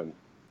the Open.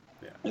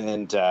 Yeah.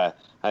 And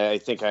I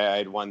think I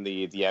had won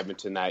the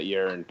Edmonton that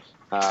year, and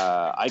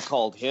I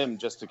called him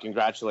just to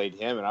congratulate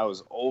him, and I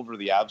was over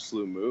the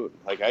absolute moon.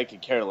 Like, I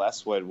could care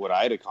less what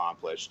I'd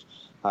accomplished.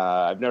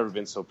 I've never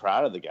been so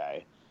proud of the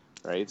guy,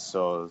 right?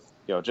 So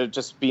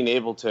just being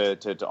able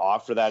to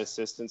offer that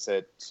assistance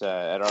at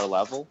our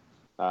level,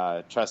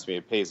 trust me,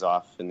 it pays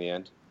off in the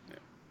end.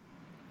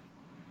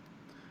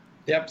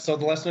 Yep. So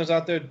the listeners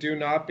out there, do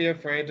not be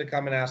afraid to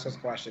come and ask us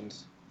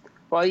questions.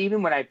 Well,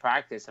 even when I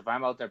practice, if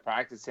I'm out there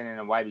practicing and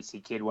a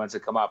YBC kid wants to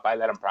come up, I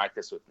let him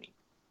practice with me.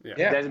 Yeah.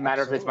 It doesn't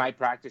matter if it's my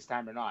practice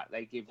time or not.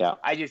 Like,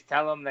 I just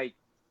tell them, like,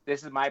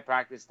 this is my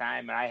practice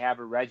time and I have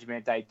a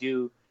regiment I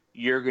do,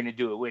 you're going to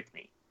do it with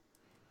me.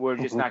 We're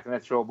just not going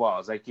to throw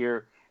balls. Like,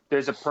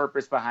 there's a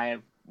purpose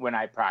behind when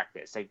I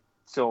practice. Like,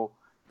 so,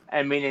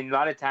 I mean, and a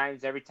lot of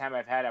times, every time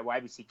I've had a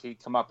YBC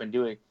kid come up and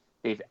do it,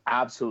 they've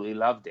absolutely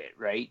loved it,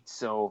 right?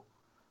 So,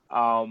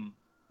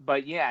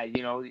 but yeah,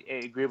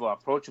 agreeable,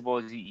 approachable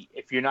is,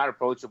 if you're not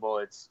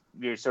approachable,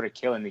 you're sort of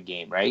killing the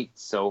game, right?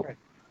 So,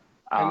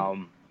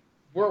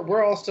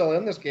 we're all still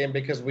in this game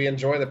because we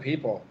enjoy the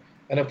people,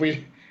 and if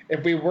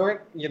we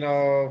weren't,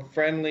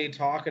 friendly,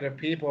 talkative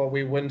people,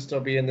 we wouldn't still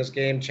be in this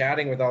game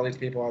chatting with all these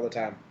people all the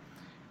time.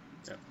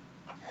 Yeah.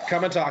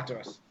 Come and talk to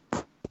us.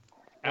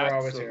 We're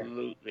always here.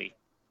 Absolutely.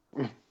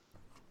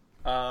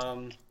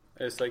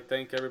 I just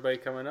thank everybody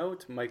coming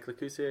out. Mike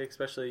Lecoussier,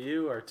 especially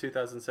you, our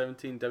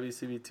 2017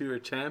 WCB Tour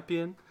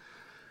champion.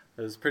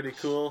 It was pretty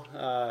cool.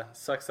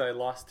 Sucks I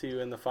lost to you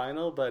in the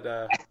final, but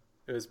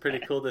it was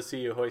pretty cool to see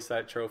you hoist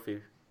that trophy.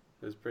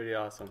 It was pretty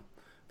awesome.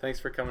 Thanks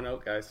for coming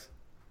out, guys.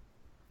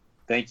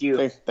 Thank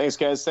you. Thanks,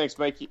 guys. Thanks,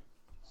 Mikey.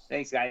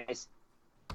 Thanks, guys.